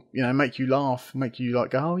will, you know, make you laugh, make you like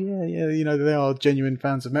go, oh yeah, you know, they are genuine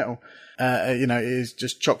fans of metal. You know, it is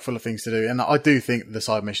just chock full of things to do. And I do think the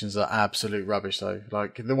side missions are absolute rubbish though.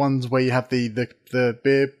 Like the ones where you have the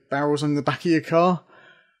beer barrels on the back of your car,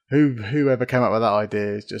 whoever came up with that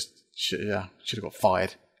idea is just, should have got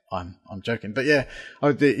fired. I'm joking. But yeah,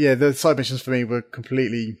 the side missions for me were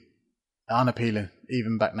completely unappealing,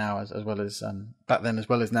 even back now as well as back then as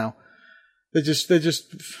well as now. They're just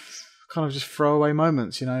kind of just throwaway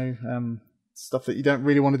moments, you know, stuff that you don't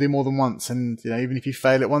really want to do more than once. And, you know, even if you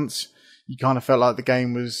fail it once, you kind of felt like the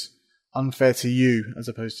game was unfair to you as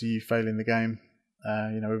opposed to you failing the game,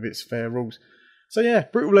 you know, with its fair rules. So yeah,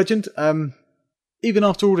 Brütal Legend, even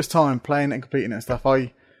after all this time playing it and completing it and stuff,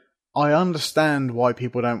 I understand why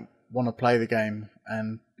people don't want to play the game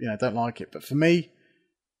and, you know, don't like it. But for me,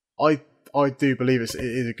 I do believe it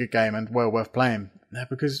is a good game and well worth playing.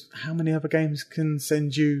 Because how many other games can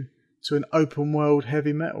send you to an open world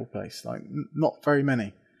heavy metal place? Like, not very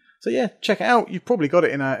many. So yeah, check it out. You've probably got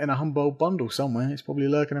it in a Humboldt bundle somewhere. It's probably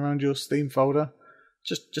lurking around your Steam folder.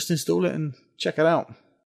 Just install it and check it out.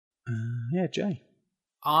 Yeah, Jay.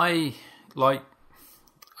 I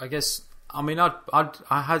had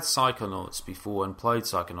Psychonauts before and played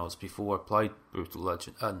Psychonauts before I played Brütal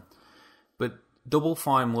Legend, but Double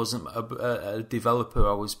Fine wasn't a developer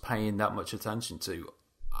I was paying that much attention to,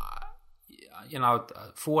 you know,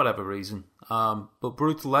 for whatever reason. But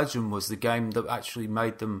Brütal Legend was the game that actually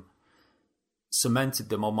cemented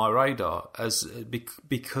them on my radar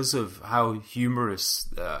because of how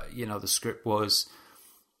humorous, you know, the script was,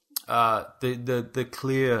 the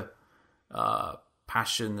clear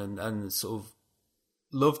passion and sort of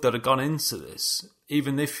love that had gone into this,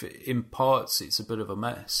 even if in parts it's a bit of a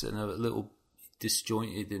mess and a little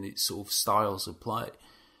disjointed in its sort of styles of play.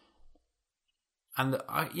 And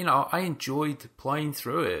I enjoyed playing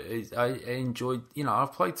through it. I enjoyed, you know,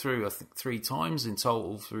 I've played through I think 3 times in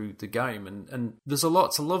total through the game, and there's a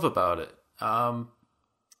lot to love about it. And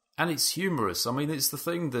it's humorous. I mean, it's the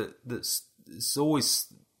thing that's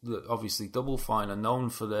always, obviously Double Fine are known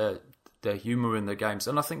for their humor in their games,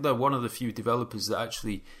 and I think they're one of the few developers that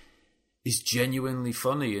actually is genuinely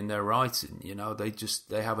funny in their writing. You know,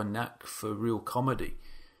 they have a knack for real comedy.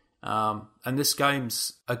 And this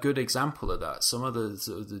game's a good example of that. Some of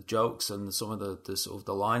the jokes and some of the sort of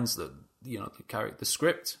the lines that, you know, the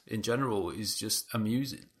script in general is just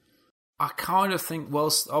amusing. I kind of think,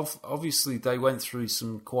 whilst obviously they went through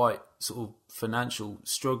some quite sort of financial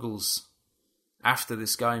struggles after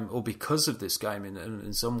this game, or because of this game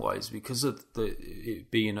in some ways, because of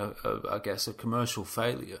it being I guess a commercial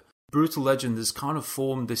failure, Brütal Legend has kind of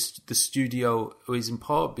formed the studio who is in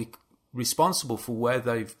part responsible for where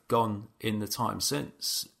they've gone in the time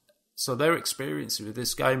since. So their experiences with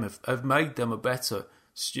this game have made them a better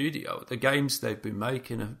studio. The games they've been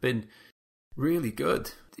making have been really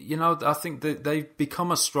good. You know, I think that they've become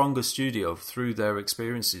a stronger studio through their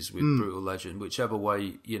experiences with Brütal Legend, whichever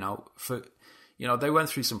way, you know, they went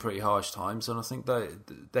through some pretty harsh times, and I think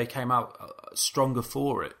they came out stronger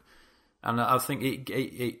for it. And I think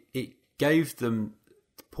it gave them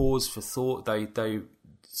pause for thought. They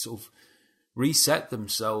sort of reset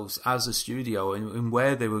themselves as a studio in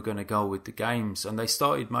where they were going to go with the games, and they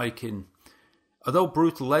started making. Although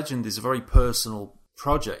Brütal Legend is a very personal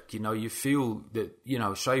project, you feel that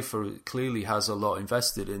Schafer clearly has a lot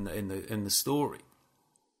invested in the story.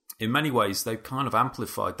 In many ways, they've kind of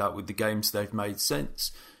amplified that with the games they've made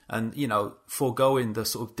since, and foregoing the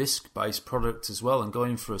sort of disc-based product as well, and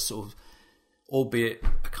going for a sort of, albeit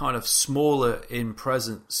a kind of smaller in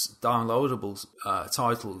presence downloadable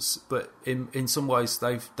titles, but in some ways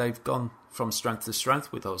they've gone from strength to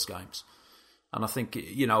strength with those games. And I think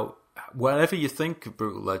wherever you think of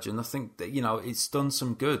Brütal Legend, I think that it's done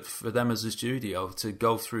some good for them as a studio to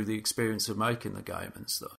go through the experience of making the game and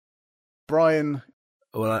stuff. Brian.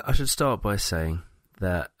 Well, I should start by saying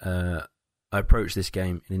that I approached this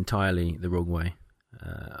game in entirely the wrong way.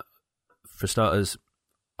 For starters,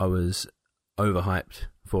 I was overhyped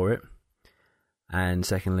for it, and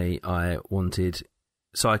secondly, I wanted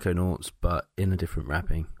Psychonauts but in a different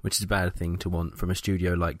wrapping, which is a bad thing to want from a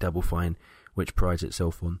studio like Double Fine, which prides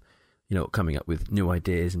itself on coming up with new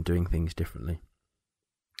ideas and doing things differently.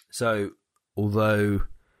 So although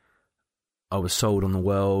I was sold on the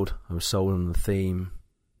world, I was sold on the theme,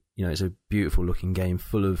 it's a beautiful looking game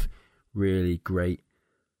full of really great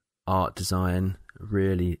art design,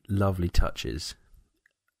 really lovely touches.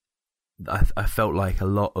 I felt like a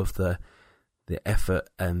lot of the effort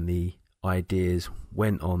and the ideas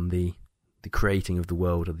went on the creating of the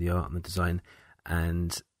world, of the art and the design,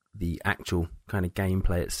 and the actual kind of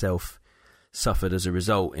gameplay itself suffered as a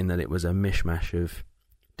result, in that it was a mishmash of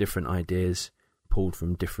different ideas pulled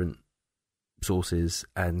from different sources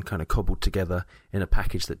and kind of cobbled together in a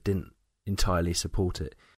package that didn't entirely support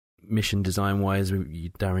it. Mission design wise,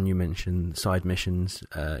 Darren, you mentioned side missions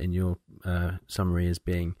in your summary as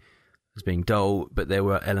being dull, but there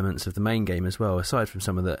were elements of the main game as well, aside from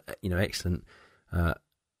some of the excellent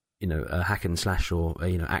hack and slash or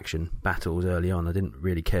action battles early on. I didn't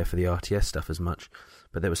really care for the RTS stuff as much,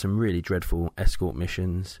 but there were some really dreadful escort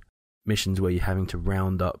missions where you're having to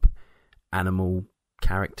round up animal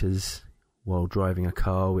characters while driving a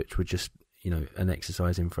car, which were just an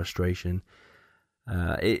exercise in frustration.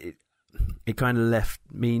 It kind of left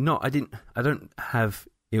me I don't have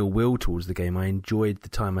ill will towards the game. I enjoyed the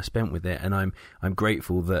time I spent with it, and I'm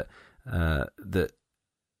grateful that that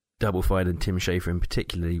Double Fine and Tim Schafer in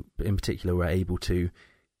particular were able to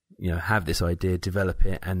have this idea, develop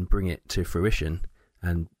it, and bring it to fruition,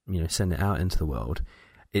 and send it out into the world.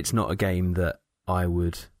 It's not a game that I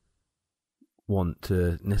would want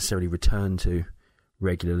to necessarily return to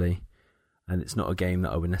regularly, and it's not a game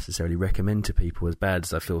that I would necessarily recommend to people, as bad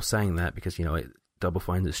as I feel saying that, because Double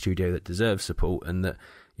Fine's a studio that deserves support and that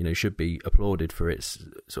should be applauded for its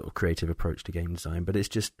sort of creative approach to game design. But it's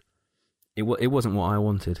just it wasn't what I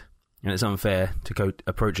wanted, and it's unfair to go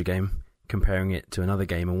approach a game comparing it to another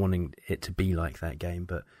game and wanting it to be like that game.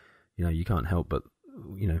 But you can't help but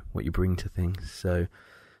what you bring to things. So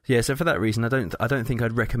yeah, so for that reason, I don't think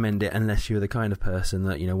I'd recommend it unless you're the kind of person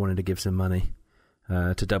that wanted to give some money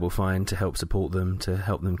to Double Fine to help support them, to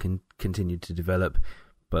help them continue to develop.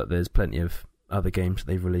 But there's plenty of other games that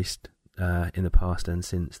they've released in the past and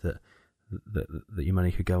since that your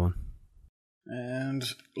money could go on. And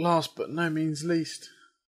last but no means least,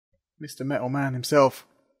 Mr. Metal Man himself,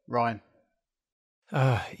 Ryan.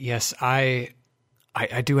 Yes, I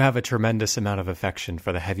do have a tremendous amount of affection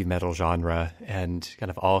for the heavy metal genre and kind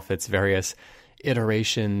of all of its various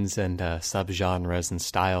iterations and subgenres and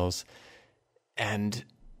styles. And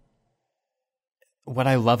what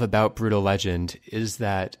I love about Brütal Legend is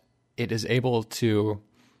that it is able to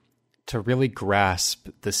really grasp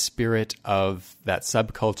the spirit of that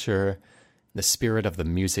subculture, the spirit of the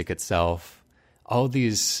music itself, all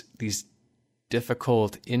these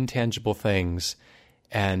difficult, intangible things,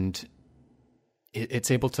 and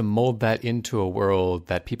it's able to mold that into a world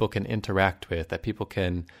that people can interact with, that people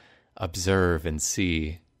can observe and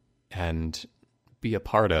see and be a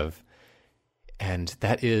part of. And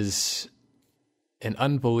that is an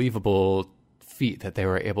unbelievable feat that they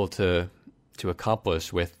were able to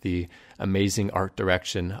accomplish with the amazing art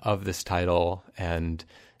direction of this title and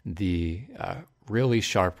the really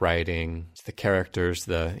sharp writing, the characters,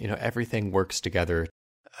 everything works together.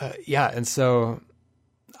 And so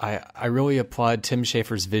I really applaud Tim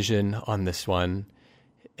Schafer's vision on this one,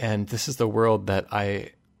 and this is the world that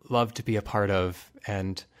I love to be a part of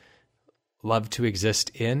and love to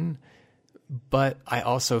exist in, but I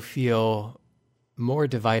also feel more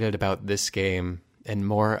divided about this game in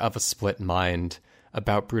more of a split mind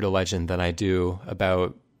about Brutal Legend than I do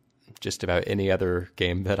about just about any other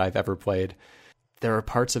game that I've ever played. There are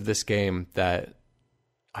parts of this game that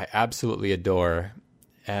I absolutely adore,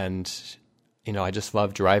 and I just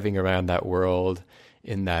love driving around that world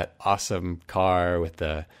in that awesome car with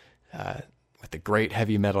the great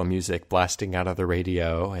heavy metal music blasting out of the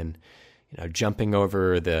radio, and jumping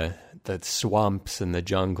over the swamps and the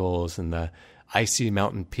jungles and the icy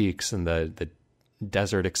mountain peaks and the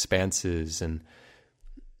desert expanses,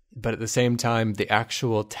 but at the same time, the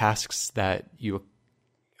actual tasks that you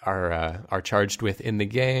are charged with in the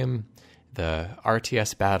game, the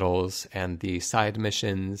RTS battles and the side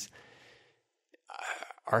missions,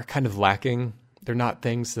 are kind of lacking. They're not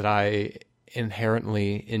things that I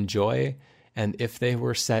inherently enjoy, and if they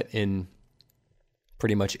were set in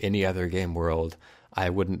pretty much any other game world, I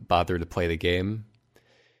wouldn't bother to play the game.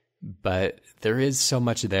 But there is so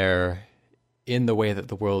much there in the way that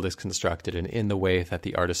the world is constructed and in the way that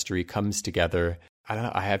the artistry comes together. I don't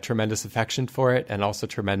know, I have tremendous affection for it and also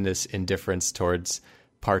tremendous indifference towards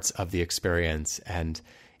parts of the experience. And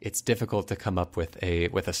it's difficult to come up with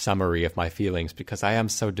a summary of my feelings because I am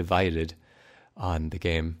so divided on the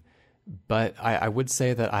game. But I would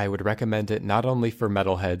say that I would recommend it not only for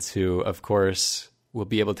metalheads who, of course, will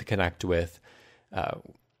be able to connect with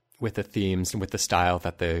the themes and with the style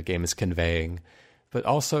that the game is conveying, but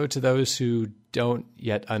also to those who don't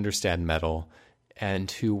yet understand metal and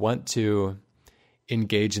who want to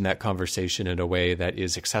engage in that conversation in a way that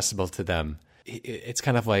is accessible to them. It's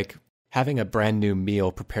kind of like having a brand new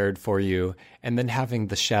meal prepared for you and then having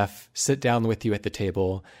the chef sit down with you at the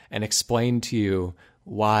table and explain to you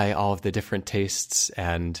why all of the different tastes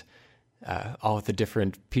and all of the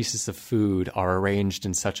different pieces of food are arranged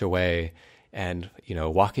in such a way, and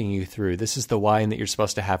walking you through, this is the wine that you're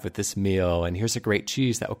supposed to have with this meal, and here's a great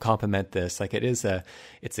cheese that will complement this. Like it's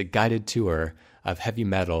a guided tour of heavy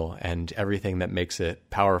metal and everything that makes it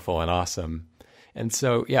powerful and awesome. And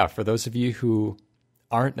so, yeah, for those of you who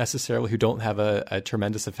don't have a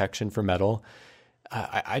tremendous affection for metal,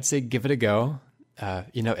 I'd say give it a go.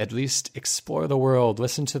 At least explore the world,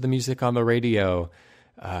 listen to the music on the radio,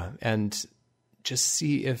 and just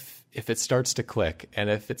see if it starts to click and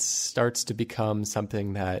if it starts to become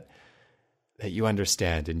something that you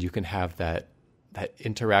understand and you can have that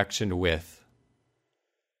interaction with.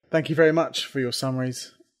 Thank you very much for your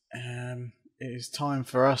summaries. It is time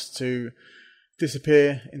for us to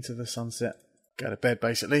disappear into the sunset, go to bed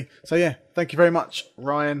basically. So yeah, thank you very much,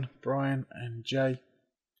 Ryan, Brian and Jay.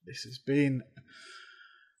 This has been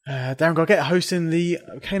Darren Gargett hosting the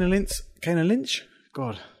Cane and Lynch?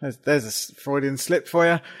 God, there's a Freudian slip for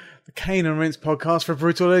you. The Cane and Rinse podcast for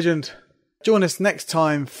Brutal Legend. Join us next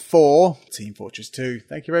time for Team Fortress 2.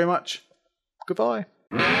 Thank you very much. Goodbye.